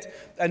said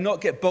and not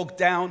get bogged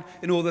down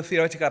in all the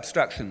theoretical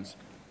abstractions.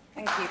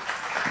 Thank you.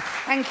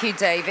 Thank you,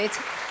 David.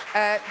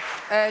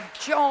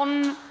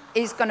 John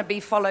is going to be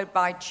followed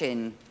by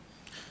Chin.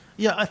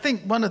 Yeah, I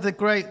think one of the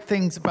great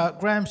things about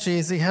Gramsci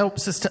is he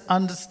helps us to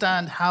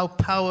understand how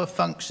power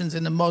functions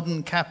in a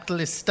modern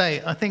capitalist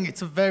state. I think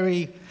it's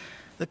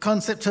the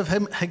concept of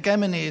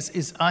hegemony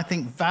is, I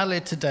think,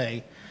 valid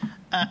today.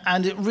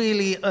 And it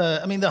really,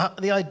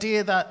 the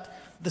idea that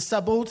the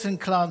subaltern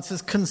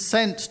classes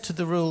consent to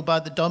the rule by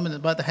the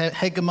dominant, by the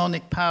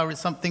hegemonic power is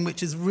something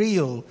which is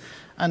real.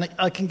 And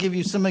I can give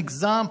you some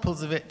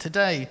examples of it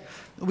today.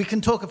 We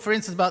can talk, for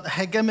instance, about the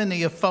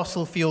hegemony of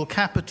fossil fuel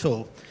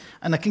capital.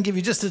 And I can give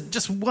you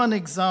just one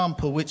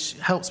example which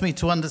helps me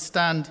to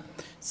understand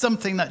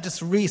something that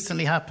just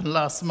recently happened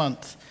last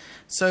month.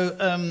 So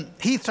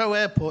Heathrow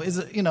Airport is,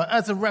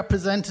 as a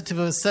representative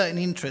of a certain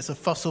interest of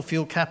fossil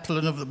fuel capital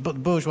and of the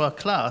bourgeois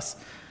class,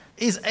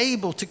 is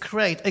able to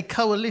create a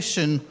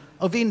coalition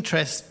of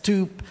interests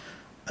to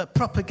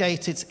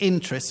propagate its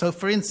interests. So,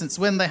 for instance,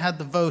 when they had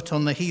the vote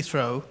on the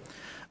Heathrow,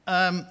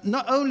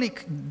 not only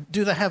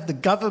do they have the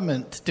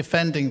government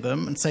defending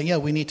them and saying, yeah,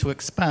 we need to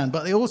expand,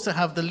 but they also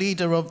have the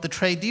leader of the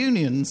trade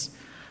unions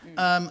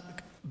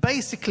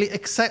basically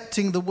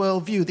accepting the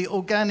worldview, the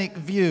organic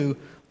view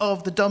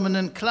of the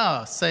dominant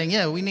class, saying,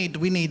 yeah, we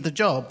need the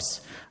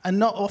jobs, and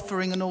not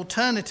offering an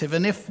alternative.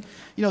 And if,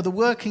 the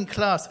working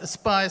class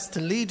aspires to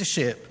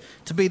leadership,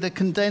 to be the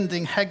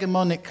contending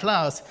hegemonic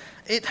class,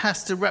 it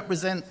has to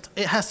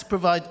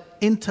provide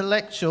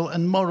intellectual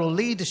and moral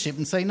leadership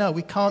and say, no,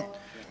 we can't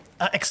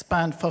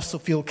expand fossil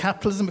fuel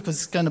capitalism because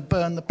it's going to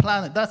burn the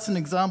planet. That's an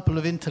example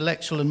of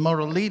intellectual and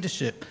moral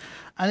leadership.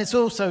 And it's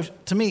also,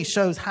 to me,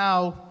 shows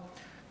how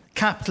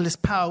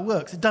capitalist power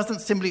works. It doesn't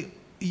simply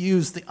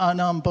use the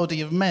unarmed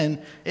body of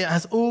men. It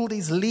has all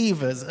these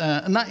levers,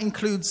 and that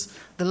includes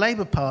the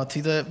Labour Party.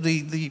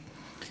 The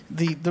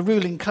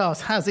ruling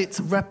class has its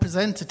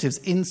representatives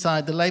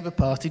inside the Labour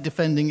Party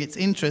defending its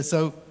interests.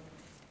 So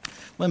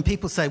when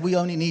people say we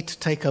only need to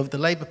take over the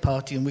Labour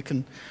Party and we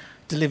can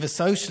deliver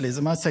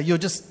socialism, I say you're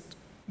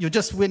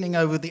just winning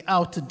over the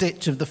outer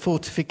ditch of the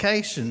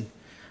fortification.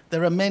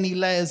 There are many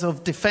layers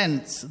of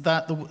defence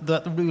that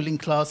the ruling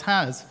class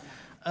has.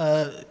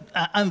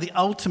 And the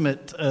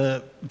ultimate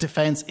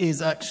defence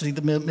is actually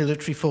the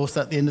military force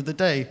at the end of the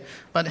day.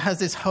 But it has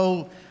this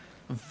whole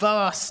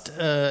vast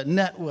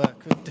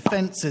network of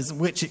defences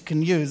which it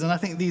can use. And I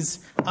think these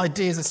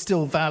ideas are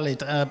still valid.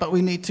 But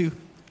we need to,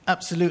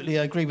 absolutely,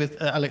 I agree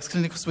with Alex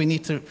Callinicos,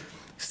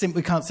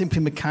 we can't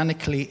simply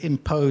mechanically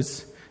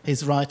impose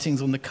his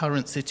writings on the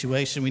current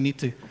situation. We need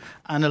to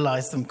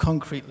analyse them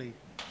concretely.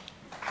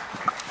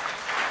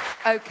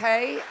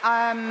 OK.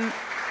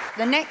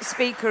 The next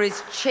speaker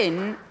is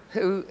Chin,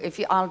 who,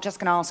 I'm just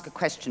going to ask a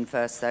question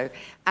first, though,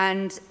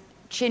 and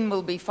Chin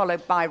will be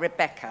followed by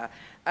Rebecca.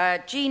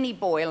 Jeannie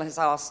Boyle has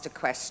asked a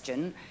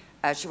question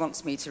she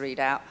wants me to read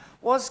out.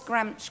 Was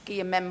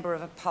Gramsci a member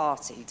of a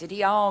party? Did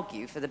he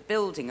argue for the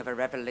building of a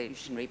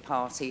revolutionary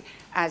party,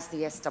 as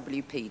the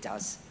SWP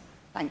does?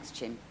 Thanks,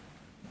 Chin.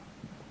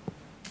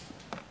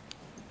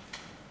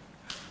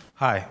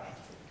 Hi.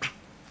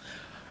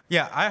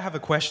 Yeah, I have a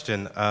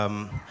question.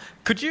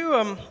 Could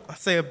you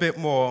say a bit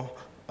more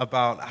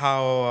about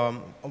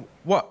how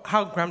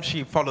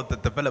Gramsci followed the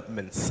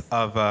developments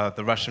of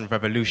the Russian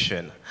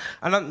Revolution?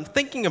 And I'm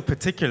thinking in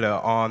particular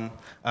on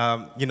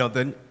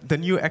the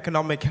new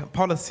economic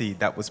policy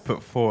that was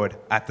put forward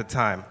at the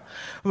time.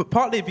 But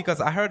partly because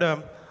I heard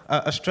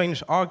a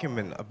strange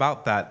argument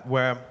about that,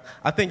 where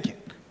I think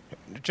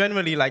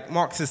generally, like,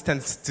 Marxists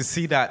tends to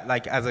see that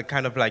like as a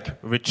kind of like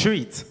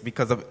retreat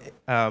because of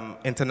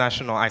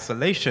international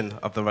isolation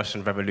of the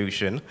Russian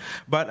Revolution.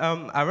 But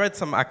I read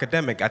some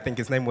academic, I think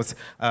his name was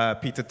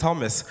Peter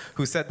Thomas,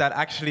 who said that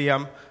actually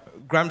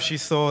Gramsci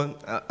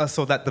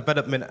saw that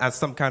development as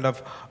some kind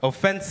of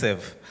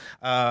offensive,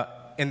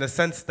 in the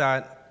sense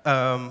that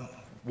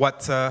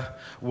what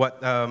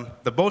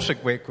the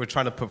Bolshevik were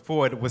trying to put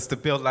forward was to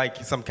build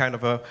like some kind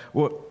of a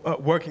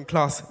working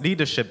class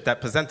leadership that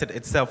presented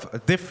itself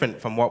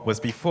different from what was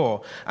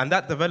before, and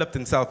that developed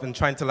itself in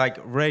trying to like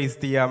raise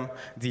the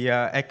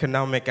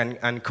economic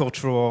and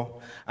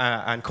cultural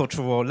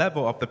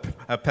level of the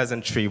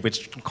peasantry,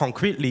 which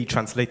concretely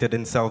translated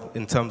itself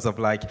in terms of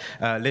like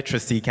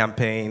literacy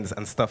campaigns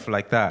and stuff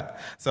like that.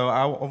 So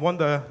I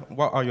wonder,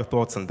 what are your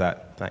thoughts on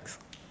that? Thanks.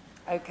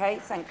 Okay,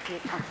 thank you.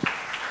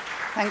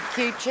 Thank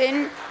you,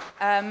 Chin.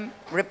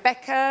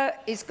 Rebecca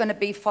is going to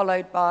be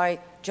followed by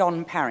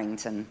John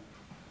Parrington.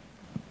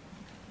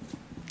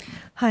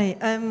 Hi.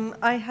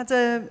 I had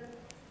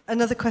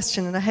another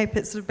question, and I hope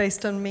it's sort of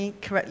based on me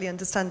correctly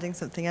understanding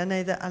something. I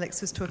know that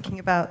Alex was talking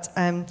about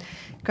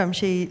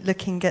Gramsci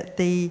looking at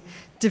the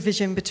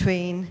division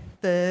between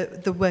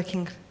the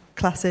working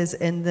classes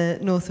in the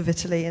north of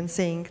Italy and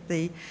seeing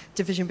the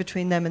division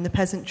between them and the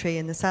peasantry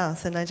in the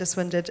south. And I just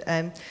wondered...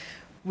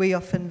 we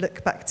often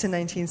look back to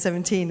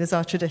 1917 as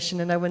our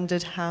tradition, and I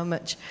wondered how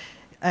much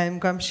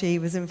Gramsci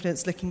was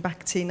influenced looking back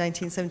to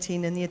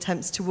 1917 and the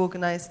attempts to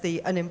organise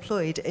the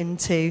unemployed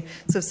into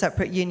sort of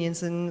separate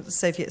unions and the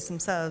Soviets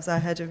themselves. I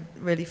heard a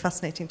really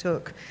fascinating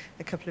talk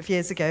a couple of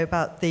years ago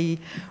about the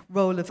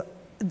role of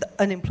the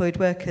unemployed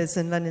workers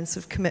and Lenin's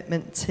sort of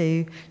commitment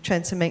to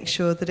trying to make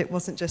sure that it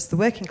wasn't just the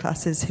working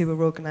classes who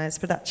were organised,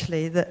 but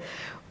actually that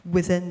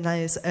within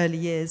those early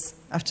years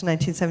after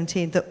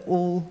 1917 that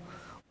all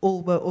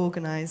were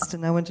organised,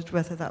 and I wondered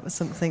whether that was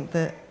something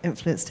that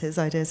influenced his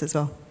ideas as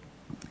well.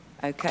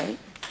 Okay.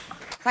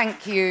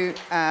 Thank you,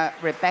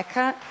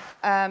 Rebecca.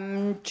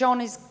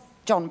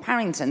 John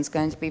Parrington's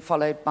going to be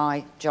followed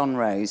by John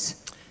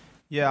Rose.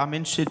 Yeah, I'm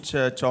interested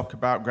to talk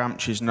about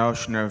Gramsci's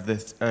notion of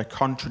the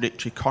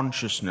contradictory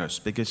consciousness,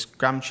 because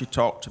Gramsci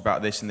talked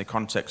about this in the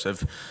context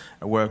of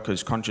a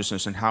workers'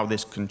 consciousness and how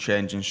this can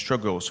change in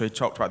struggle. So he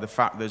talked about the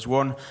fact there's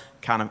one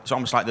kind of, it's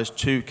almost like there's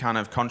two kind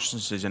of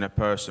consciousnesses in a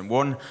person.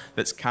 One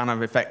that's kind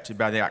of affected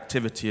by the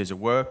activity as a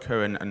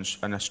worker and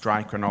a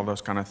striker and all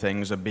those kind of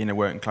things of being a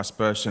working class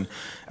person.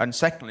 And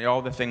secondly,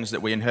 all the things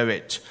that we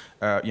inherit,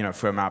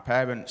 from our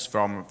parents,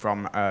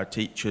 from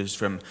teachers,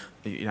 from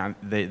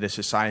the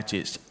society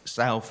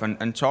itself,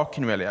 and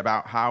talking really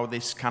about how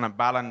this kind of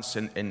balance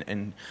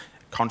in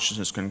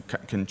consciousness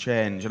can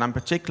change. And I'm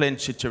particularly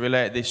interested to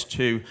relate this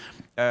to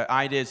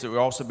ideas that were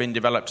also being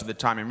developed at the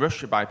time in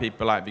Russia by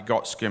people like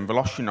Vygotsky and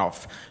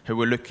Voloshinov, who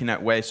were looking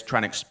at ways to try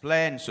and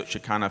explain such a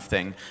kind of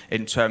thing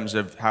in terms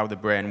of how the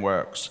brain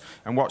works.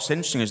 And what's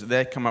interesting is that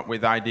they come up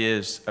with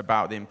ideas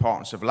about the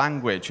importance of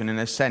language, and in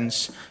a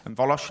sense, and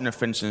Voloshinov,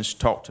 for instance,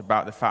 talked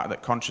about the fact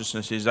that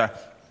consciousness is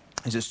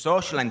is a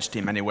social entity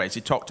in many ways.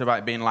 He talked about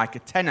it being like a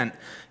tenant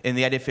in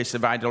the edifice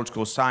of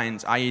ideological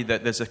science, i.e.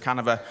 that there's a kind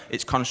of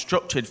it's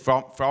constructed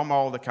from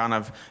all the kind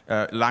of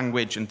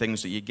language and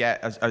things that you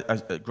get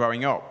as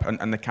growing up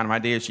and the kind of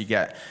ideas you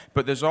get.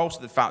 But there's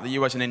also the fact that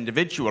you as an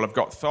individual have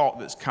got thought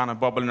that's kind of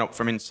bubbling up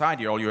from inside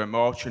you, all your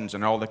emotions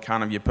and all the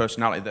kind of your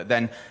personality that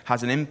then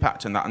has an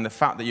impact on that. And the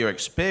fact that your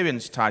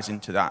experience ties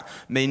into that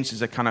means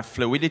there's a kind of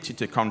fluidity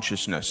to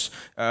consciousness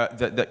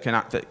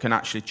that can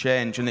actually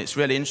change. And it's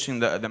really interesting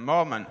that at the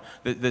moment,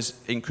 there's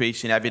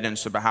increasing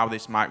evidence about how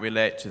this might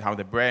relate to how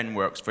the brain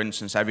works. For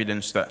instance,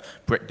 evidence that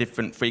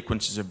different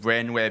frequencies of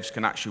brain waves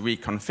can actually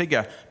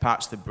reconfigure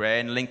parts of the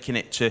brain, linking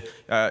it to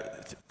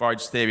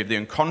Freud's theory of the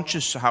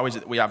unconscious. So how is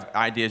it that we have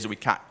ideas that we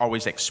can't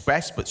always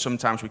express, but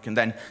sometimes we can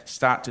then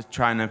start to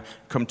try and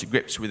come to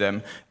grips with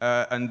them.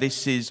 And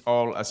this is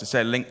all, as I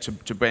say, linked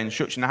to brain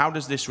structure. Now, how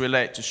does this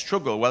relate to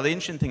struggle? Well, the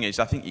interesting thing is,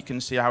 I think you can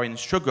see how in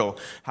struggle,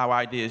 how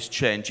ideas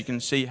change. You can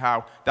see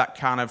how that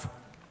kind of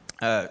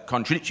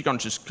contradictory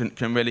consciousness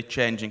can really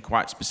change in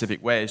quite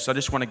specific ways. So I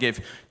just want to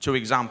give two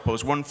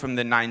examples. One from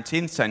the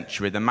 19th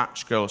century, the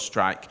Match Girl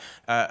strike,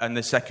 and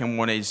the second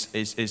one is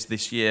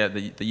this year,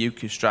 the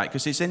UK strike.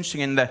 Because it's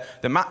interesting, in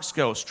the Match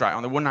Girl strike,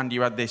 on the one hand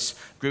you had this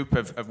group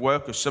of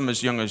workers, some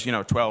as young as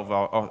 12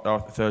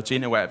 or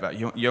 13 or whatever,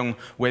 young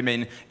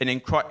women in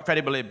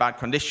incredibly bad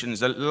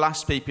conditions, the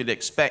last people you'd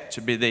expect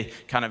to be the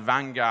kind of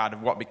vanguard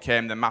of what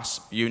became the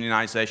mass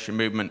unionisation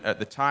movement at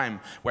the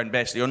time, when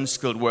basically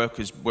unskilled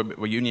workers were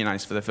unionised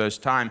for the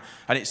first time.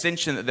 And it's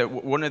interesting that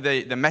one of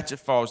the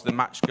metaphors the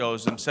Match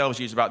Girls themselves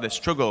used about their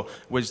struggle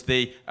was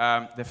the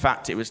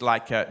fact it was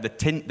like the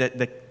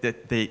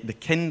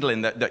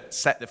kindling that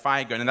set the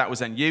fire going, and that was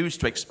then used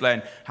to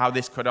explain how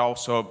this could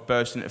also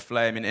burst into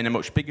flame in a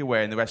much bigger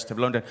way in the rest of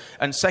London.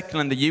 And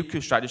secondly, the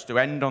UK strike, just to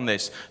end on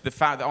this, the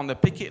fact that on the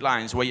picket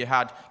lines where you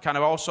had kind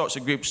of all sorts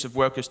of groups of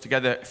workers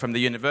together from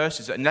the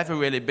universities that had never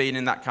really been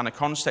in that kind of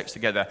context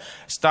together,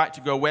 start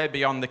to go way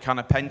beyond the kind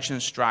of pension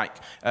strike,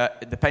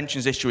 the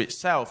pensions issue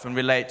itself, and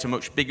relate to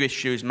much bigger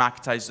issues,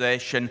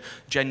 marketisation,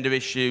 gender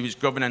issues,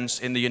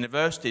 governance in the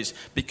universities,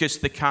 because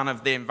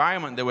the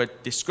environment they were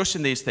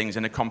discussing these things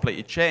in a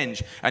completely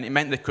changed, and it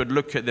meant they could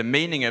look at the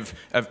meaning of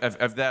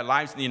their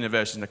lives in the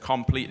universities in a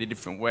completely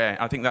different way.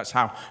 I think that's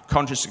how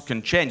consciousness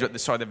can change. But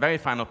the very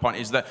final point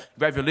is that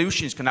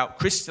revolutions can help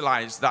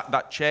crystallise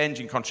that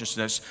change in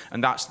consciousness,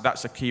 and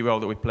that's a key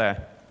role that we play.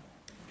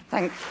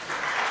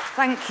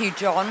 Thank you,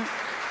 John.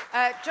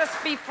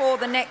 Just before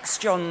the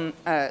next John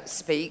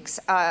speaks,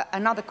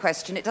 another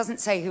question. It doesn't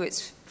say who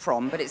it's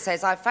from, but it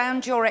says, I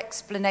found your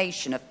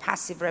explanation of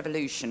passive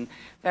revolution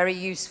very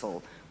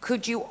useful.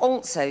 Could you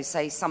also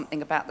say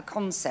something about the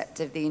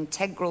concept of the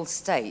integral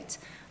state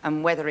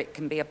and whether it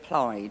can be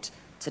applied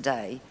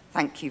today?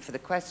 Thank you for the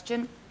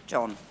question.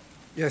 John.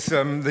 Yes,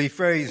 the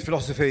phrase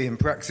philosophy and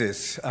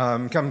praxis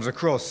comes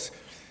across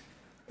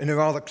in a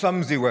rather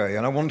clumsy way,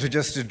 and I want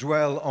just to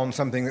dwell on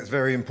something that's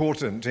very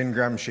important in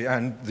Gramsci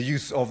and the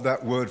use of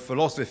that word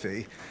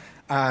philosophy,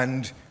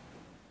 and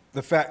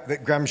the fact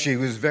that Gramsci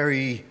was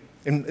very,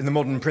 in The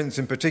Modern Prince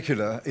in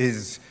particular,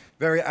 is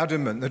very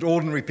adamant that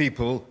ordinary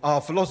people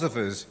are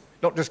philosophers,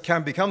 not just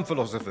can become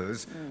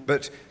philosophers,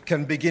 but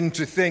can begin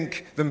to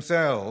think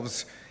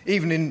themselves,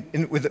 even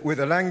with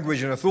a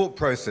language and a thought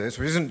process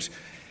which isn't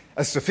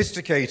as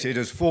sophisticated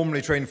as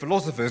formally trained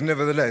philosophers.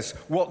 Nevertheless,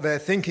 what they're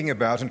thinking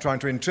about and trying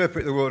to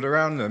interpret the world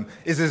around them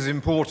is as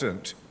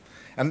important.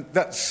 And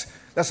that's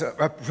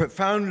a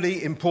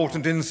profoundly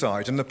important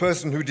insight, and the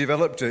person who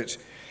developed it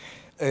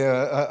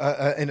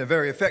in a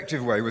very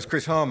effective way was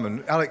Chris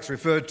Harman. Alex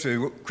referred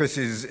to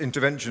Chris's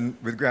intervention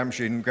with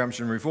Gramsci and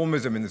Gramscian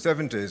reformism in the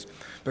 70s.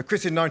 But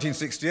Chris in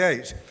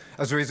 1968,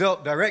 as a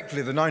result directly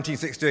of the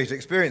 1968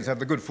 experience, had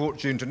the good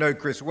fortune to know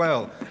Chris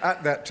well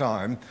at that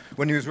time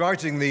when he was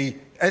writing the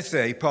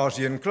essay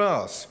Party and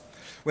Class.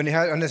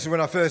 And this is when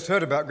I first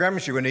heard about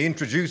Gramsci, when he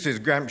introduces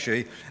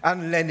Gramsci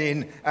and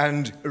Lenin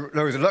and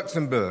Rosa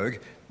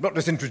Luxemburg, not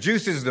just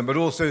introduces them, but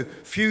also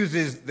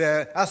fuses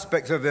their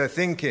aspects of their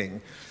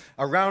thinking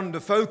around the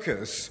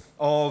focus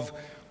of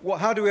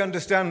how do we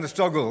understand the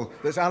struggle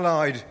that's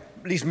allied,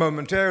 at least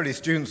momentarily,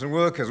 students and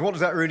workers? What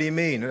does that really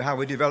mean, and how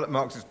we develop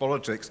Marxist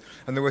politics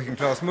and the working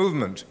class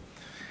movement?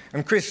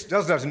 And Chris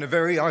does that in a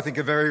very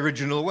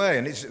original way,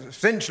 and it's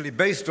essentially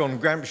based on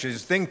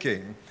Gramsci's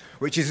thinking,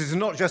 which is it's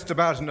not just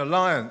about an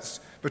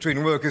alliance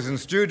between workers and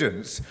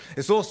students,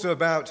 it's also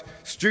about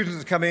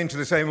students coming into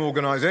the same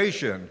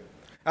organisation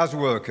as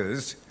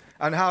workers,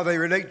 and how they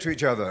relate to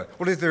each other.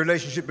 What is the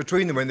relationship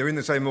between them when they're in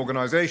the same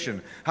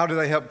organisation? How do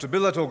they help to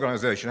build that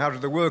organisation? How does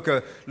the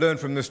worker learn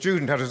from the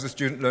student? How does the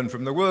student learn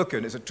from the worker?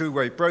 And it's a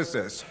two-way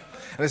process.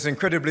 And it's an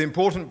incredibly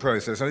important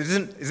process. And it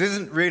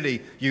isn't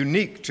really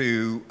unique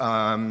to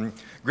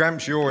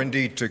Gramsci or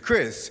indeed to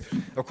Chris.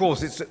 Of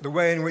course, it's the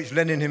way in which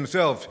Lenin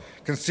himself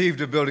conceived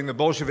of building the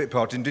Bolshevik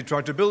Party and did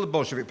try to build the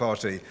Bolshevik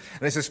Party.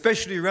 And it's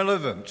especially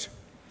relevant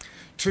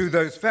to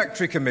those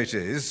factory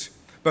committees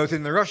both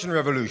in the Russian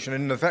Revolution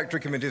and in the factory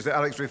committees that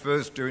Alex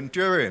refers to in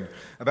Turin,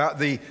 about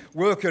the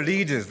worker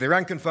leaders, the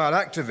rank-and-file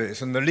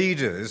activists and the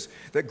leaders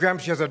that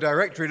Gramsci has a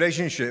direct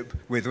relationship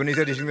with when he's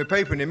editing the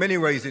paper. And in many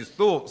ways, his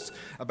thoughts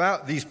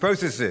about these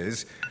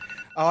processes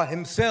are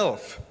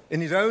himself,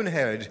 in his own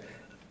head,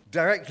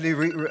 directly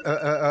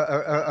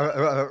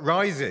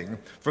rising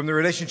from the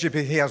relationship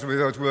he has with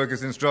those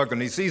workers in struggle.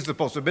 And he sees the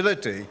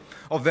possibility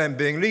of them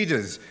being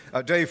leaders.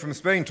 Dave from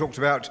Spain talked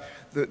about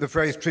the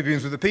phrase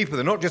tribunes of the people.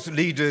 They're not just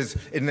leaders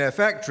in their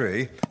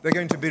factory, they're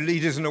going to be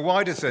leaders in a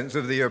wider sense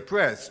of the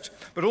oppressed.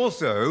 But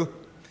also,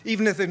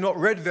 even if they've not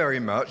read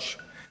very much,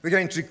 they're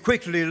going to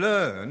quickly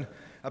learn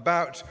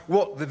about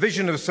what the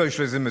vision of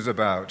socialism is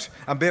about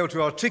and be able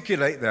to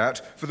articulate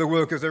that for the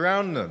workers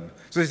around them.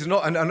 So this is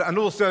not, and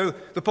also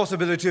the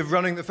possibility of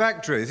running the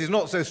factories is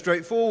not so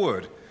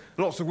straightforward.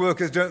 Lots of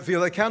workers don't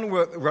feel they can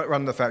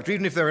run the factory,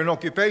 even if they're in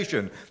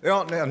occupation. They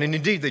aren't, and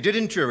indeed they did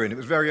in Turin. It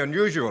was very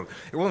unusual.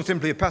 It wasn't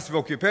simply a passive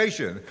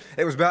occupation.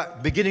 It was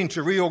about beginning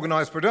to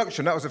reorganize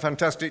production. That was a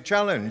fantastic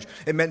challenge.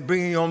 It meant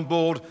bringing on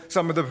board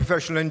some of the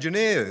professional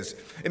engineers.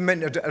 It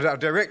meant a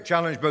direct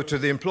challenge both to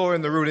the employer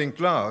and the ruling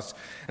class,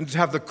 and to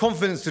have the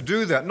confidence to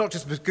do that, not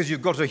just because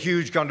you've got a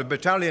huge kind of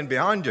battalion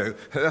behind you,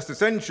 that's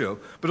essential,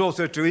 but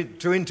also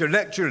to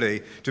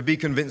intellectually to be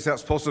convinced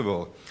that's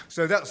possible.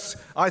 So that's,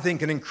 I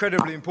think, an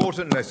incredibly important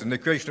lesson, the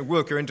creation of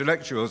worker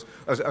intellectuals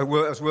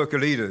as worker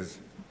leaders.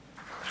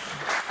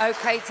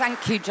 OK,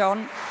 thank you,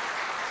 John.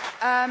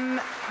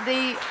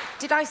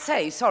 Did I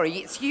say, sorry,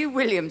 it's Hugh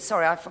Williams,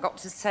 sorry, I forgot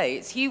to say,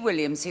 it's Hugh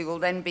Williams who will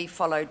then be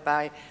followed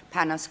by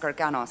Panos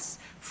Greganos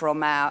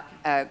from our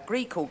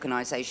Greek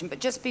organisation. But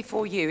just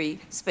before Hughie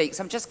speaks,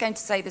 I'm just going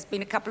to say there's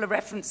been a couple of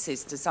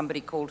references to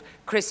somebody called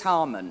Chris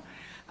Harman.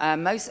 A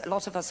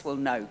lot of us will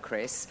know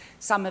Chris.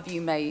 Some of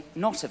you may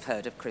not have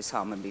heard of Chris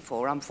Harman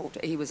before.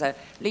 Unfortunately, he was a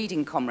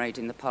leading comrade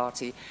in the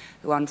party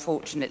who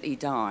unfortunately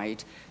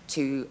died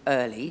too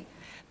early.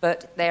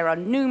 But there are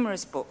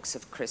numerous books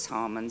of Chris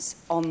Harman's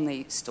on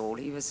the stall.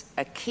 He was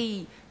a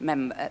key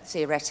member,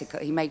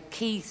 he made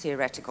key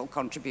theoretical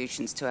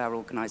contributions to our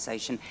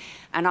organisation,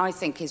 and I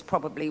think is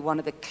probably one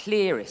of the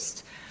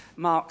clearest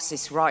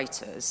Marxist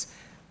writers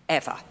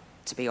ever,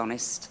 to be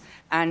honest.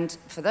 And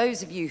for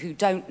those of you who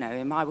don't know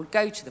him, I would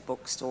go to the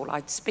bookstall,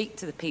 I'd speak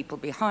to the people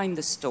behind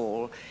the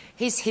stall.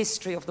 His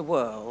History of the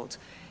World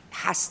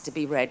has to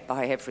be read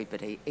by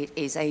everybody. It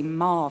is a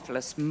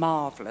marvellous,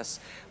 marvellous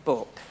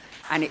book,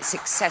 and it's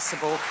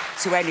accessible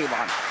to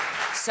anyone.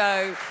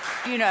 So,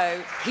 you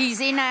know, he's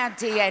in our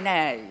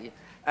DNA,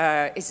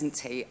 isn't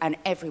he? And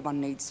everyone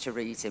needs to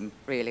read him,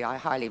 really. I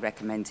highly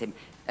recommend him.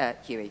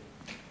 Hughie.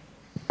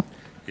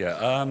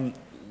 Yeah,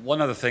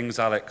 one of the things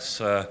Alex,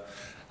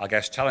 I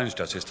guess,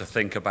 challenged us is to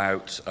think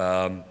about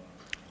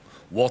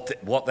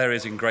what there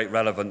is in great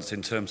relevance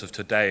in terms of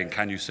today, and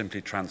can you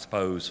simply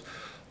transpose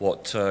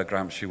what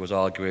Gramsci was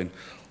arguing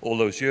all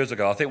those years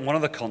ago. I think one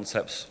of the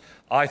concepts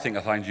I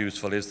find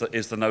useful is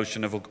the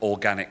notion of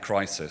organic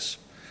crisis.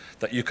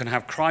 That you can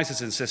have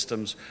crises in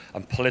systems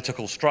and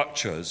political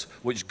structures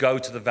which go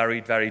to the very,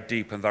 very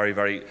deep and very,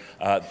 very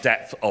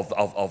depth of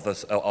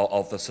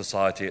the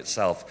society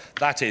itself.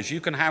 That is,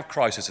 you can have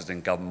crises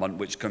in government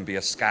which can be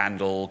a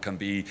scandal, can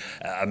be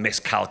a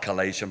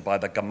miscalculation by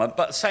the government,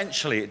 but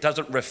essentially it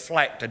doesn't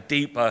reflect a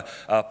deeper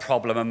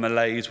problem and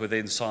malaise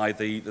inside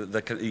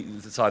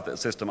the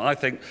system. I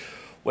think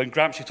when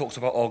Gramsci talks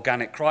about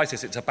organic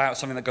crisis, it's about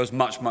something that goes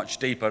much, much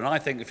deeper. And I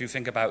think if you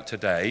think about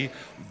today,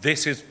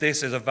 this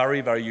is a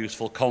very, very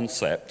useful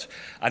concept.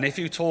 And if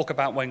you talk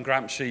about when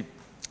Gramsci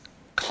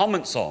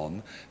comments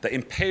on that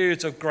in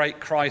periods of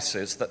great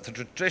crisis, that the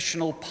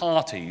traditional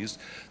parties,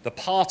 the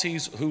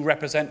parties who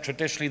represent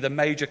traditionally the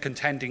major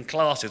contending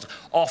classes,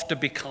 often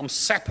become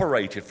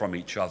separated from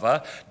each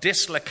other,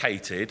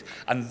 dislocated,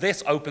 and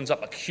this opens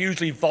up a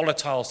hugely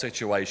volatile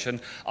situation.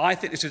 I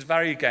think this is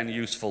very, again,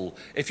 useful.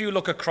 If you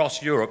look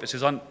across Europe,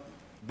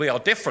 we are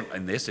different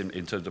in this,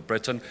 in terms of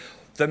Britain.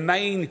 The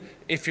main,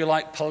 if you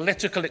like,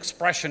 political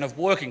expression of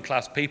working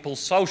class people,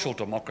 social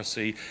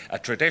democracy,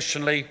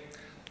 traditionally,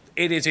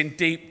 it is in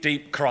deep,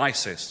 deep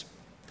crisis.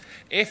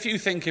 If you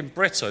think in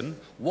Britain,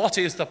 what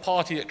is the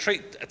party that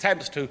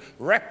attempts to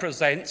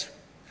represent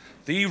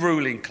the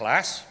ruling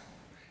class?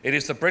 It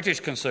is the British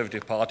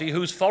Conservative Party,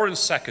 whose Foreign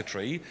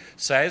Secretary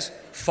says,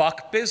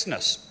 fuck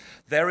business.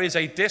 There is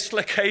a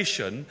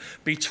dislocation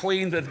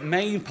between the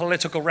main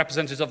political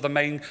representatives of the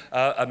main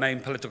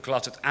political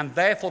classes, and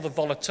therefore the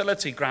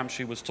volatility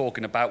Gramsci was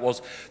talking about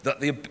was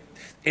that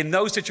in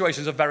those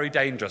situations are very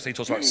dangerous. He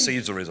talks about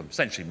Caesarism,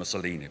 essentially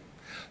Mussolini.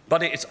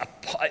 But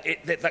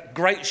that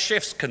great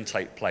shifts can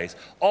take place.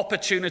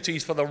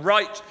 Opportunities for the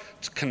right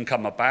can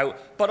come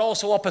about, but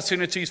also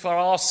opportunities for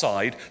our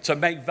side to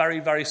make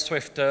very, very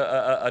swift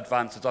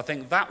advances. I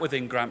think that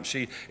within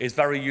Gramsci is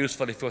very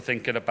useful if we're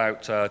thinking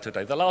about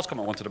today. The last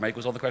comment I wanted to make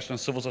was on the question of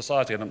civil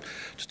society, and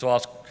just to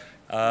ask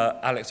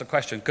Alex a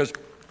question, because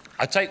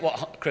I take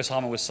what Chris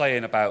Harman was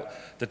saying about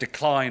the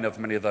decline of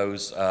many of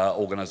those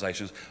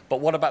organisations, but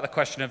what about the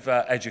question of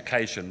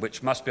education,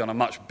 which must be on a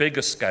much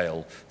bigger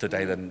scale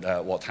today than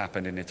what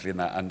happened in Italy,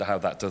 and how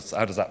does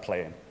that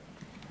play in?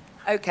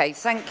 Okay,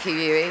 thank you,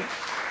 Yui.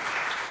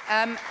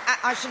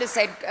 I should have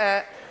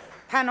said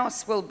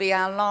Panos will be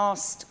our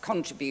last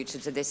contributor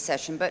to this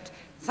session, but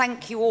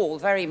thank you all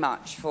very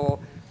much for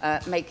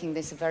making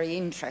this a very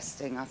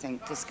interesting, I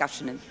think,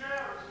 discussion and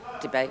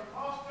debate.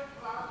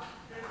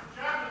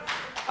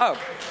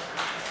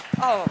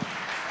 Oh,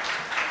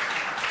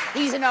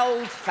 he's an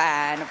old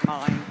fan of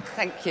mine.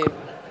 Thank you.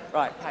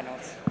 Right,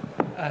 Panos.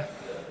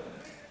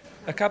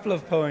 A couple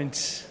of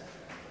points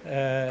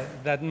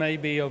that may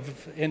be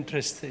of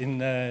interest in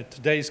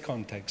today's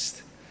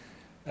context.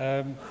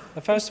 The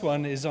first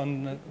one is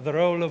on the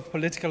role of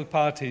political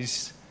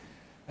parties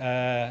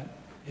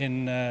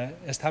in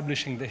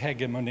establishing the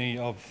hegemony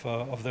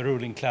of the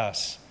ruling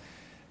class.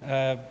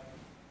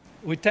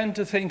 We tend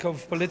to think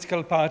of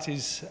political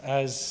parties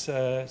as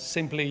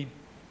simply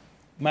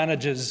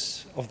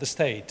managers of the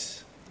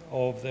state,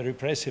 of the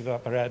repressive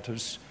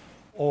apparatus,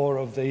 or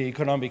of the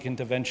economic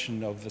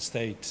intervention of the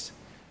state.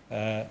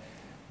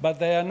 But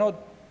they are not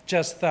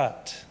just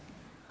that.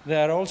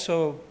 They are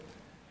also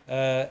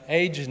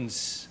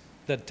agents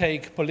that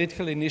take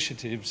political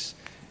initiatives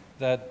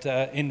that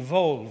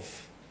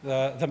involve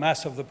the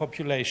mass of the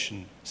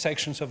population,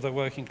 sections of the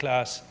working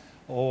class,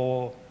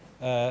 or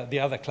the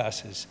other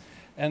classes.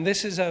 And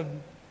this is a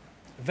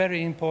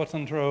very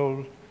important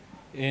role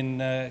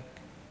in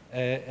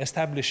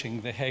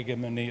establishing the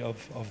hegemony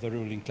of the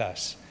ruling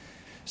class.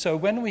 So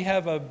when we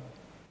have a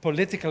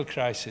political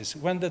crisis,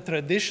 when the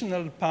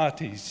traditional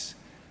parties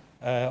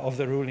of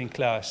the ruling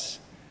class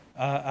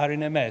are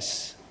in a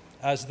mess,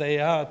 as they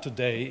are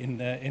today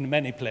in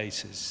many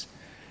places,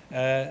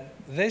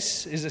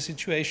 this is a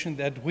situation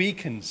that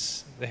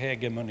weakens the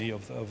hegemony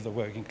of the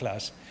working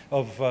class,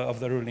 of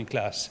the ruling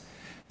class.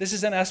 This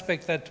is an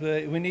aspect that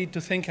we need to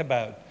think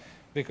about,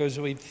 because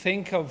we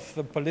think of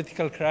the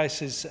political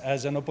crisis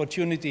as an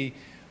opportunity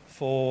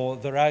for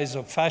the rise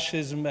of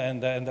fascism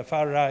and the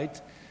far right,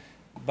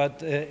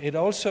 but it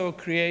also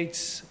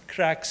creates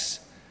cracks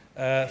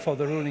for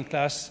the ruling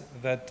class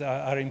that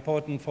are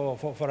important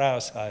for our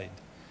side.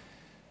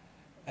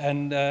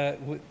 And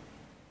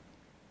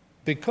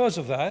because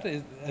of that,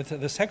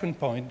 the second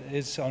point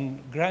is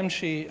on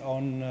Gramsci,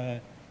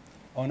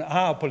 on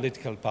our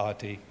political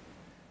party,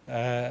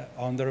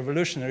 on the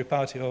Revolutionary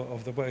Party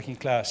of the Working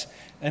Class.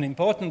 An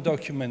important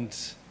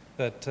document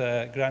that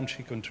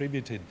Gramsci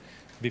contributed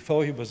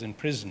before he was in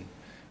prison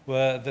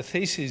were the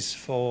theses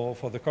for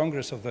the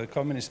Congress of the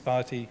Communist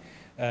Party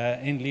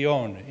in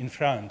Lyon, in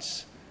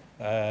France.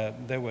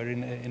 They were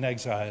in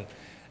exile.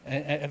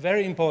 A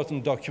very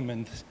important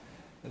document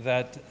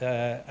that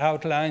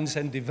outlines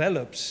and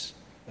develops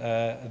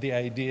the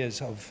ideas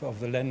of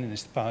the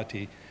Leninist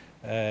party.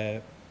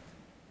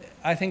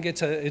 I think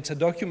it's a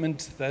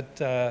document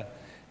that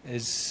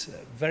is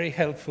very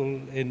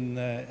helpful in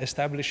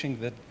establishing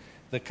that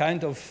the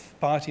kind of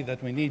party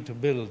that we need to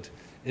build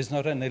is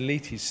not an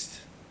elitist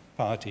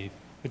party,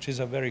 which is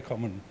a very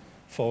common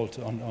fault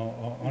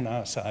on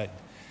our side.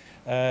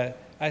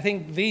 I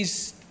think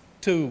these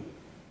two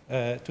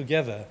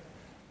together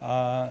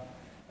are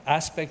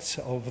aspects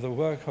of the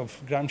work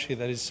of Gramsci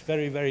that is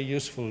very, very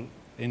useful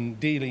in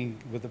dealing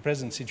with the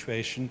present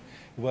situation,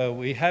 where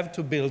we have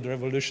to build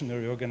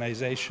revolutionary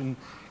organization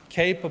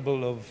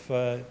capable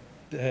of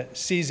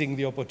seizing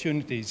the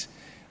opportunities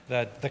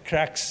that the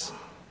cracks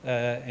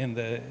in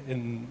the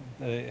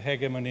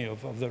hegemony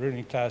of the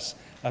ruling class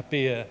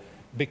appear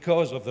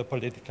because of the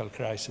political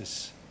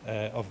crisis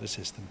of the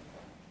system.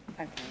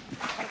 Okay.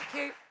 Thank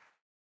you.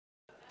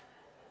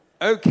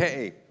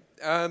 Okay.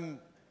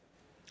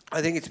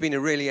 I think it's been a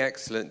really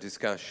excellent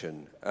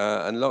discussion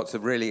and lots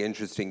of really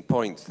interesting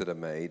points that are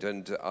made.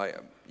 And,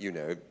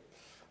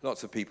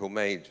 lots of people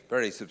made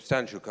very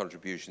substantial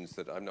contributions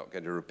that I'm not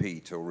going to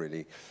repeat or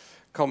really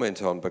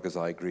comment on because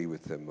I agree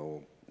with them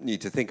or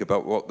need to think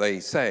about what they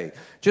say.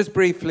 Just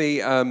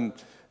briefly,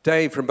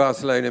 Dave from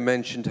Barcelona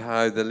mentioned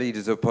how the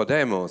leaders of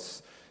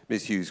Podemos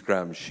misuse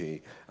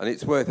Gramsci, and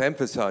it's worth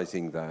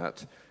emphasizing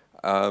that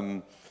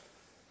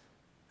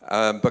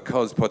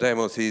because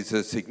Podemos is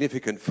a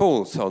significant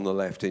force on the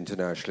left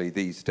internationally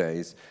these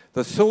days.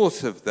 The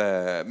source of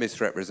their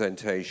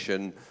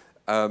misrepresentation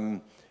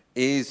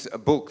is a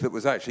book that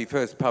was actually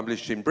first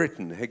published in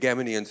Britain,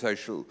 Hegemony and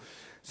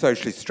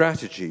Socialist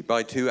Strategy,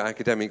 by two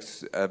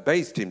academics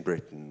based in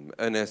Britain,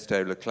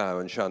 Ernesto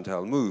Leclau and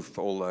Chantal Mouffe,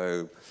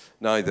 although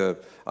Leclau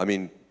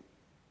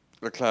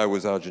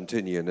was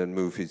Argentinian and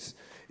Mouffe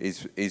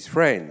is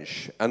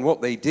French. And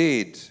what they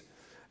did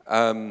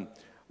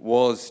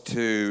was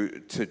to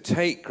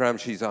take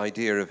Gramsci's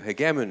idea of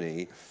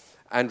hegemony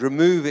and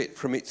remove it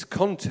from its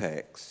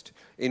context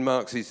in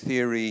Marx's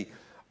theory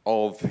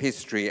of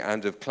history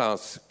and of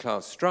class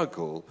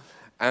struggle,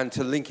 and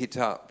to link it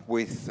up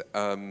with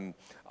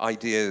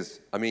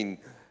ideas.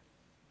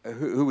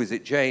 who was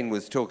it? Jane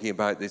was talking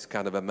about this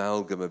kind of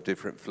amalgam of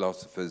different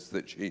philosophers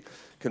that she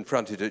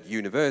confronted at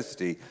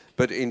university,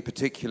 but in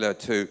particular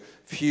to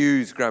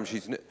fuse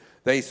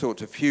they sought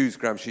to fuse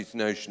Gramsci's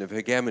notion of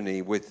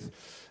hegemony with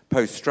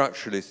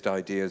post-structuralist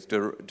ideas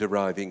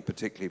deriving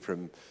particularly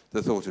from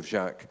the thought of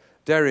Jacques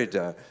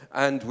Derrida.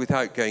 And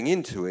without going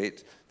into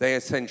it, they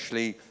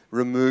essentially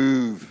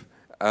remove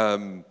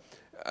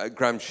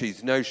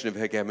Gramsci's notion of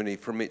hegemony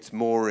from its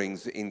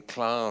moorings in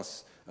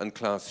class and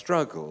class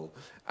struggle,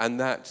 and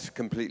that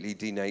completely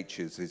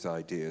denatures his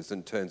ideas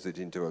and turns it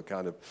into a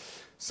kind of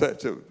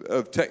set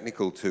of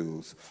technical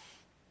tools.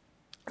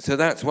 So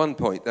that's one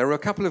point. There are a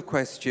couple of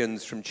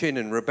questions from Chin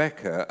and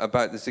Rebecca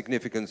about the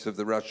significance of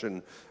the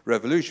Russian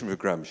Revolution for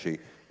Gramsci.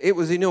 It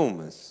was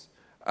enormous.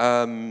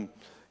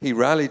 He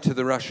rallied to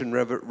the Russian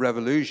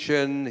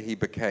Revolution. He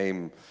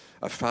became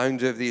a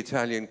founder of the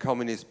Italian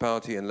Communist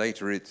Party and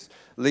later its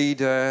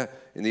leader.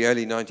 In the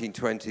early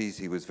 1920s,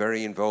 he was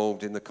very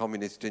involved in the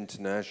Communist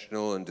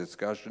International and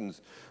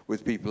discussions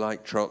with people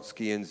like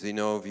Trotsky and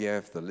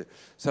Zinoviev,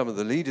 some of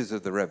the leaders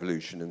of the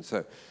revolution, and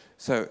so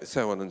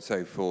on and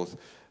so forth.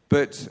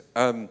 But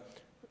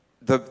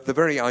the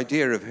very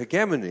idea of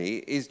hegemony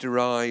is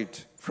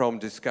derived from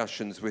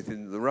discussions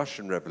within the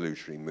Russian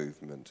revolutionary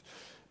movement,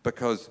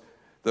 because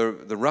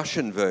the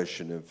Russian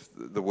version of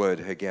the word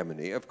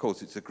hegemony, of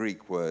course it's a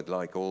Greek word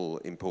like all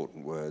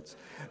important words,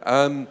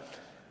 was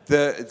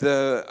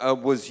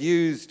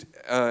used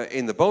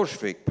in the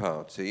Bolshevik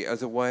Party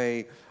as a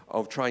way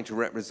of trying to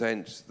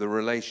represent the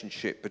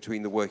relationship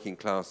between the working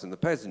class and the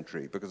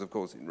peasantry, because of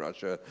course in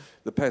Russia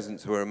the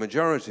peasants were a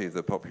majority of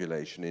the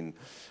population in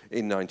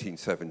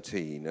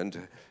 1917,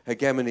 and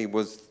hegemony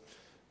was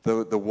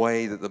the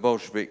way that the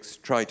Bolsheviks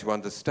tried to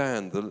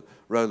understand the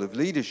role of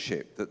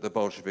leadership that the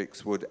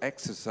Bolsheviks would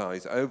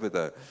exercise over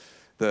the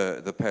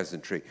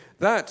peasantry.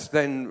 That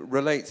then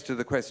relates to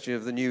the question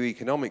of the new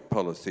economic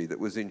policy that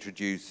was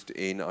introduced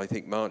in, I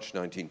think, March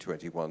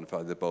 1921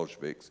 by the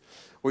Bolsheviks,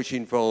 which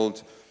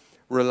involved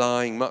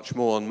relying much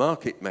more on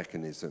market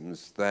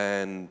mechanisms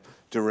than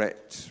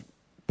direct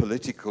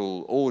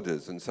political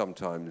orders and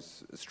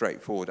sometimes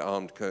straightforward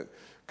armed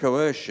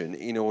coercion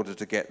in order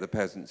to get the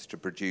peasants to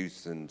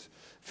produce and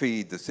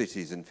feed the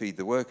cities and feed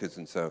the workers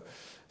and so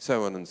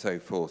on and so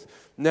forth.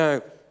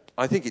 Now,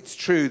 I think it's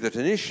true that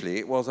initially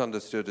it was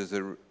understood as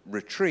a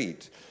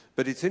retreat,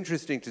 but it's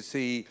interesting to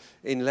see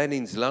in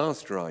Lenin's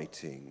last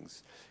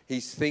writings,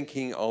 he's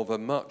thinking of a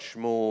much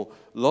more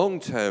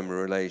long-term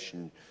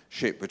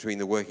relationship between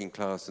the working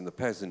class and the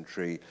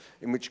peasantry,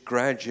 in which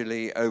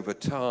gradually, over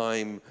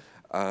time,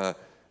 the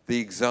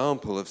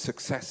example of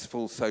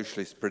successful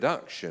socialist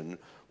production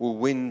will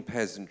win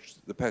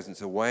the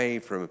peasants away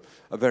from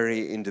a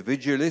very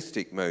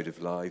individualistic mode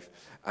of life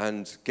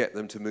and get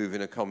them to move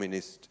in a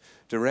communist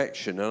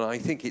direction. And I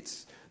think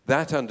it's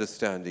that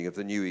understanding of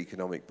the new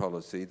economic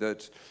policy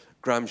that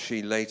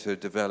Gramsci later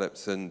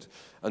develops and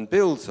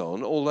builds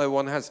on, although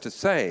one has to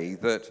say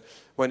that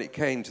when it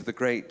came to the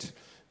great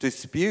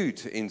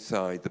dispute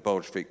inside the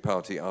Bolshevik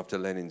Party after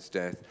Lenin's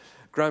death,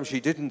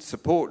 Gramsci didn't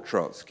support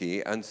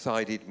Trotsky and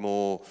sided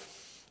more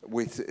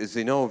with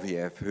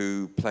Zinoviev,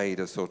 who played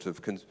a sort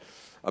of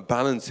a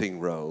balancing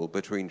role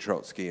between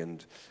Trotsky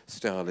and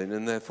Stalin,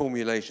 and their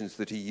formulations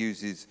that he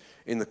uses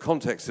in the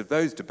context of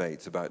those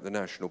debates about the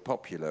national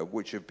popular,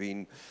 which have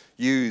been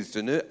used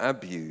and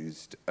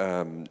abused,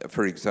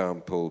 for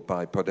example,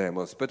 by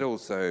Podemos, but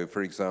also,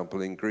 for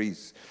example, in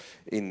Greece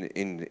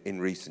in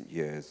recent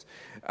years.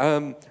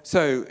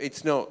 So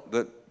it's not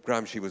that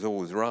Gramsci was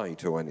always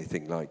right or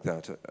anything like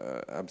that,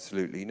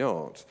 absolutely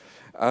not.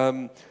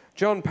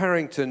 John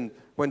Parrington,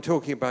 when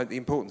talking about the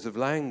importance of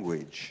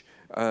language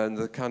and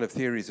the kind of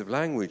theories of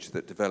language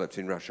that developed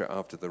in Russia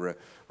after the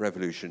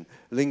revolution,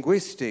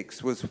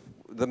 linguistics was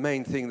the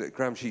main thing that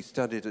Gramsci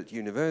studied at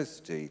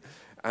university,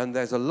 and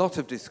there's a lot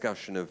of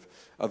discussion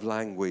of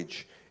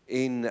language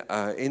in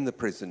the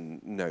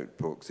prison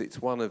notebooks.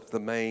 It's one of the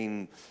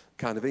main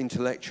kind of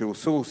intellectual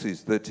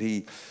sources that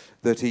he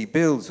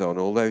builds on,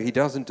 although he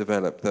doesn't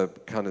develop the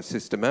kind of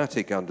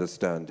systematic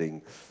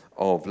understanding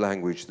of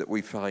language that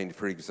we find,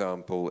 for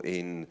example,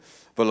 in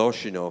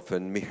Voloshinov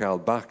and Mikhail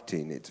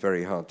Bakhtin. It's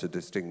very hard to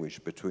distinguish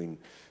between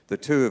the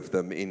two of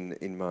them,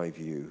 in my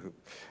view.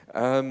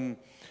 I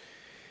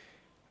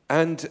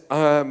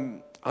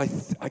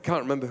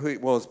can't remember who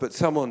it was, but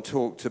someone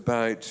talked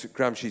about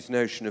Gramsci's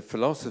notion of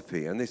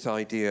philosophy and this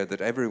idea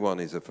that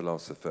everyone is a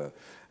philosopher,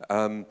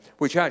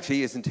 which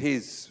actually isn't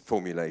his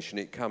formulation.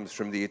 It comes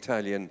from the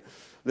Italian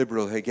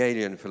liberal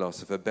Hegelian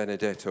philosopher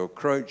Benedetto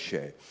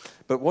Croce.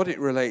 But what it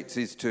relates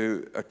is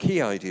to a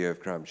key idea of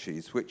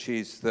Gramsci's, which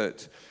is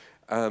that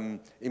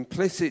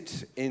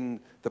implicit in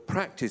the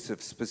practice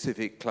of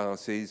specific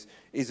classes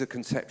is a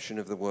conception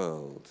of the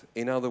world.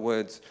 In other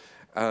words,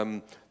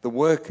 the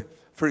work,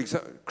 for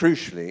example,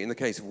 crucially, in the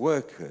case of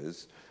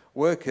workers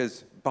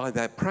by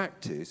their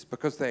practice,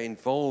 because they're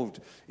involved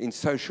in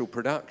social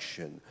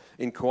production,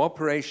 in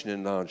cooperation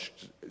in large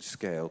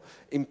scale,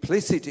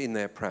 implicit in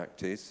their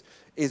practice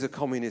is a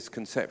communist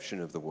conception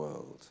of the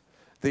world.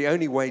 the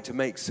only way to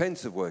make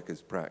sense of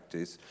workers'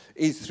 practice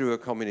is through a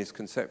communist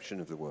conception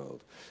of the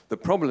world. The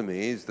problem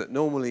is that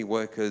normally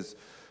workers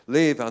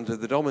live under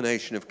the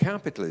domination of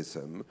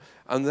capitalism,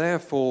 and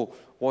therefore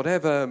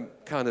whatever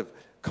kind of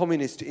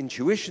communist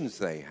intuitions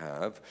they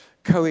have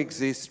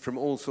coexist from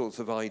all sorts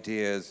of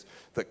ideas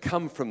that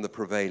come from the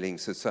prevailing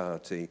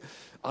society,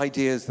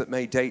 ideas that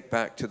may date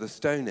back to the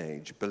Stone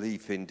Age,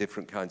 belief in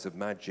different kinds of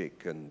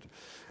magic and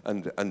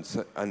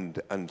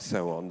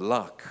so on,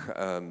 luck,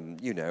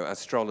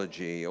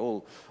 astrology,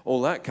 all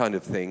that kind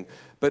of thing,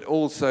 but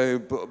also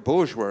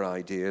bourgeois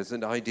ideas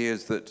and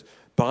ideas that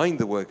bind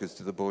the workers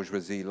to the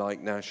bourgeoisie,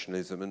 like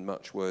nationalism and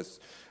much worse,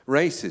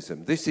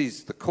 racism. This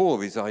is the core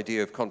of his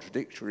idea of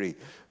contradictory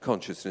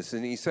consciousness.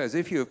 And he says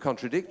if you have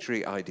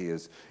contradictory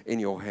ideas in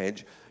your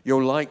head,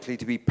 you're likely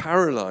to be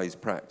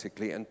paralyzed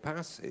practically and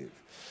passive.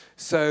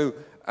 So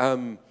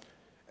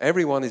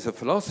everyone is a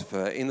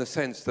philosopher in the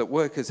sense that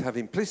workers have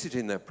implicit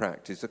in their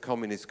practice a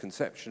communist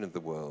conception of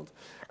the world.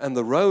 And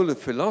the role of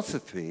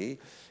philosophy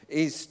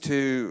is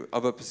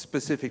of a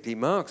specifically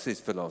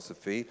Marxist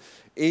philosophy,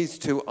 is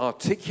to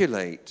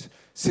articulate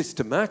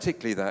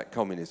systematically that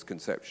communist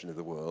conception of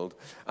the world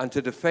and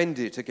to defend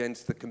it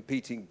against the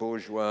competing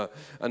bourgeois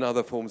and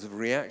other forms of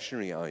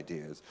reactionary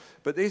ideas.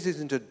 But this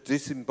isn't a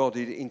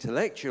disembodied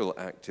intellectual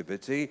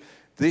activity.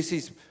 This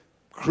is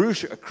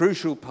a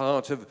crucial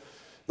part of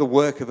the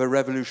work of a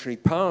revolutionary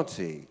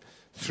party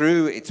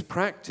through its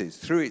practice,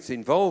 through its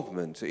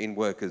involvement in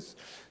workers'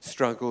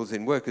 struggles,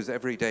 in workers'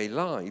 everyday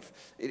life.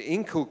 It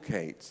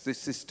inculcates this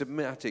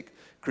systematic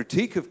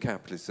critique of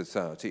capitalist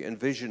society and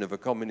vision of a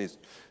communist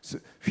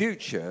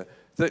future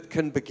that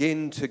can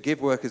begin to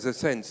give workers a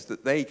sense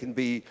that they can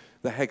be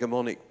the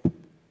hegemonic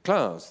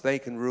class. They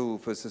can rule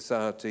for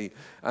society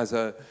as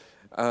a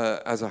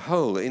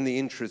whole in the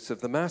interests of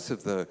the mass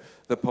of the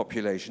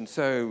population.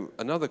 So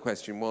another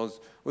question was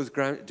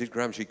did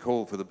Gramsci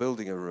call for the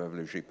building of a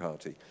revolutionary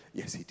party?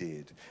 Yes, he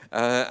did.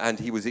 And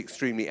he was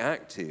extremely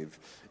active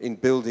in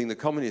building the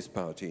Communist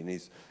Party in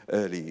its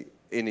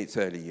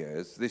early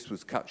years. This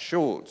was cut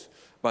short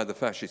by the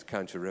fascist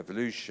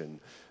counter-revolution.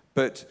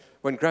 But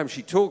when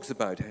Gramsci talks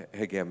about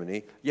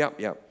hegemony,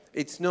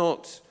 it's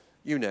not...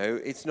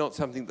 it's not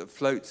something that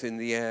floats in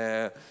the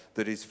air,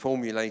 that is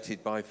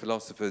formulated by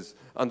philosophers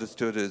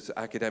understood as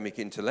academic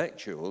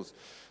intellectuals.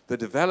 The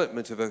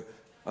development of a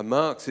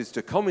Marxist,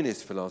 a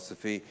communist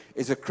philosophy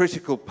is a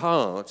critical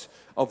part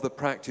of the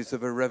practice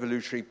of a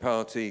revolutionary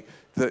party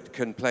that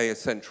can play a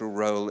central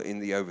role in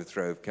the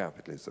overthrow of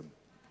capitalism.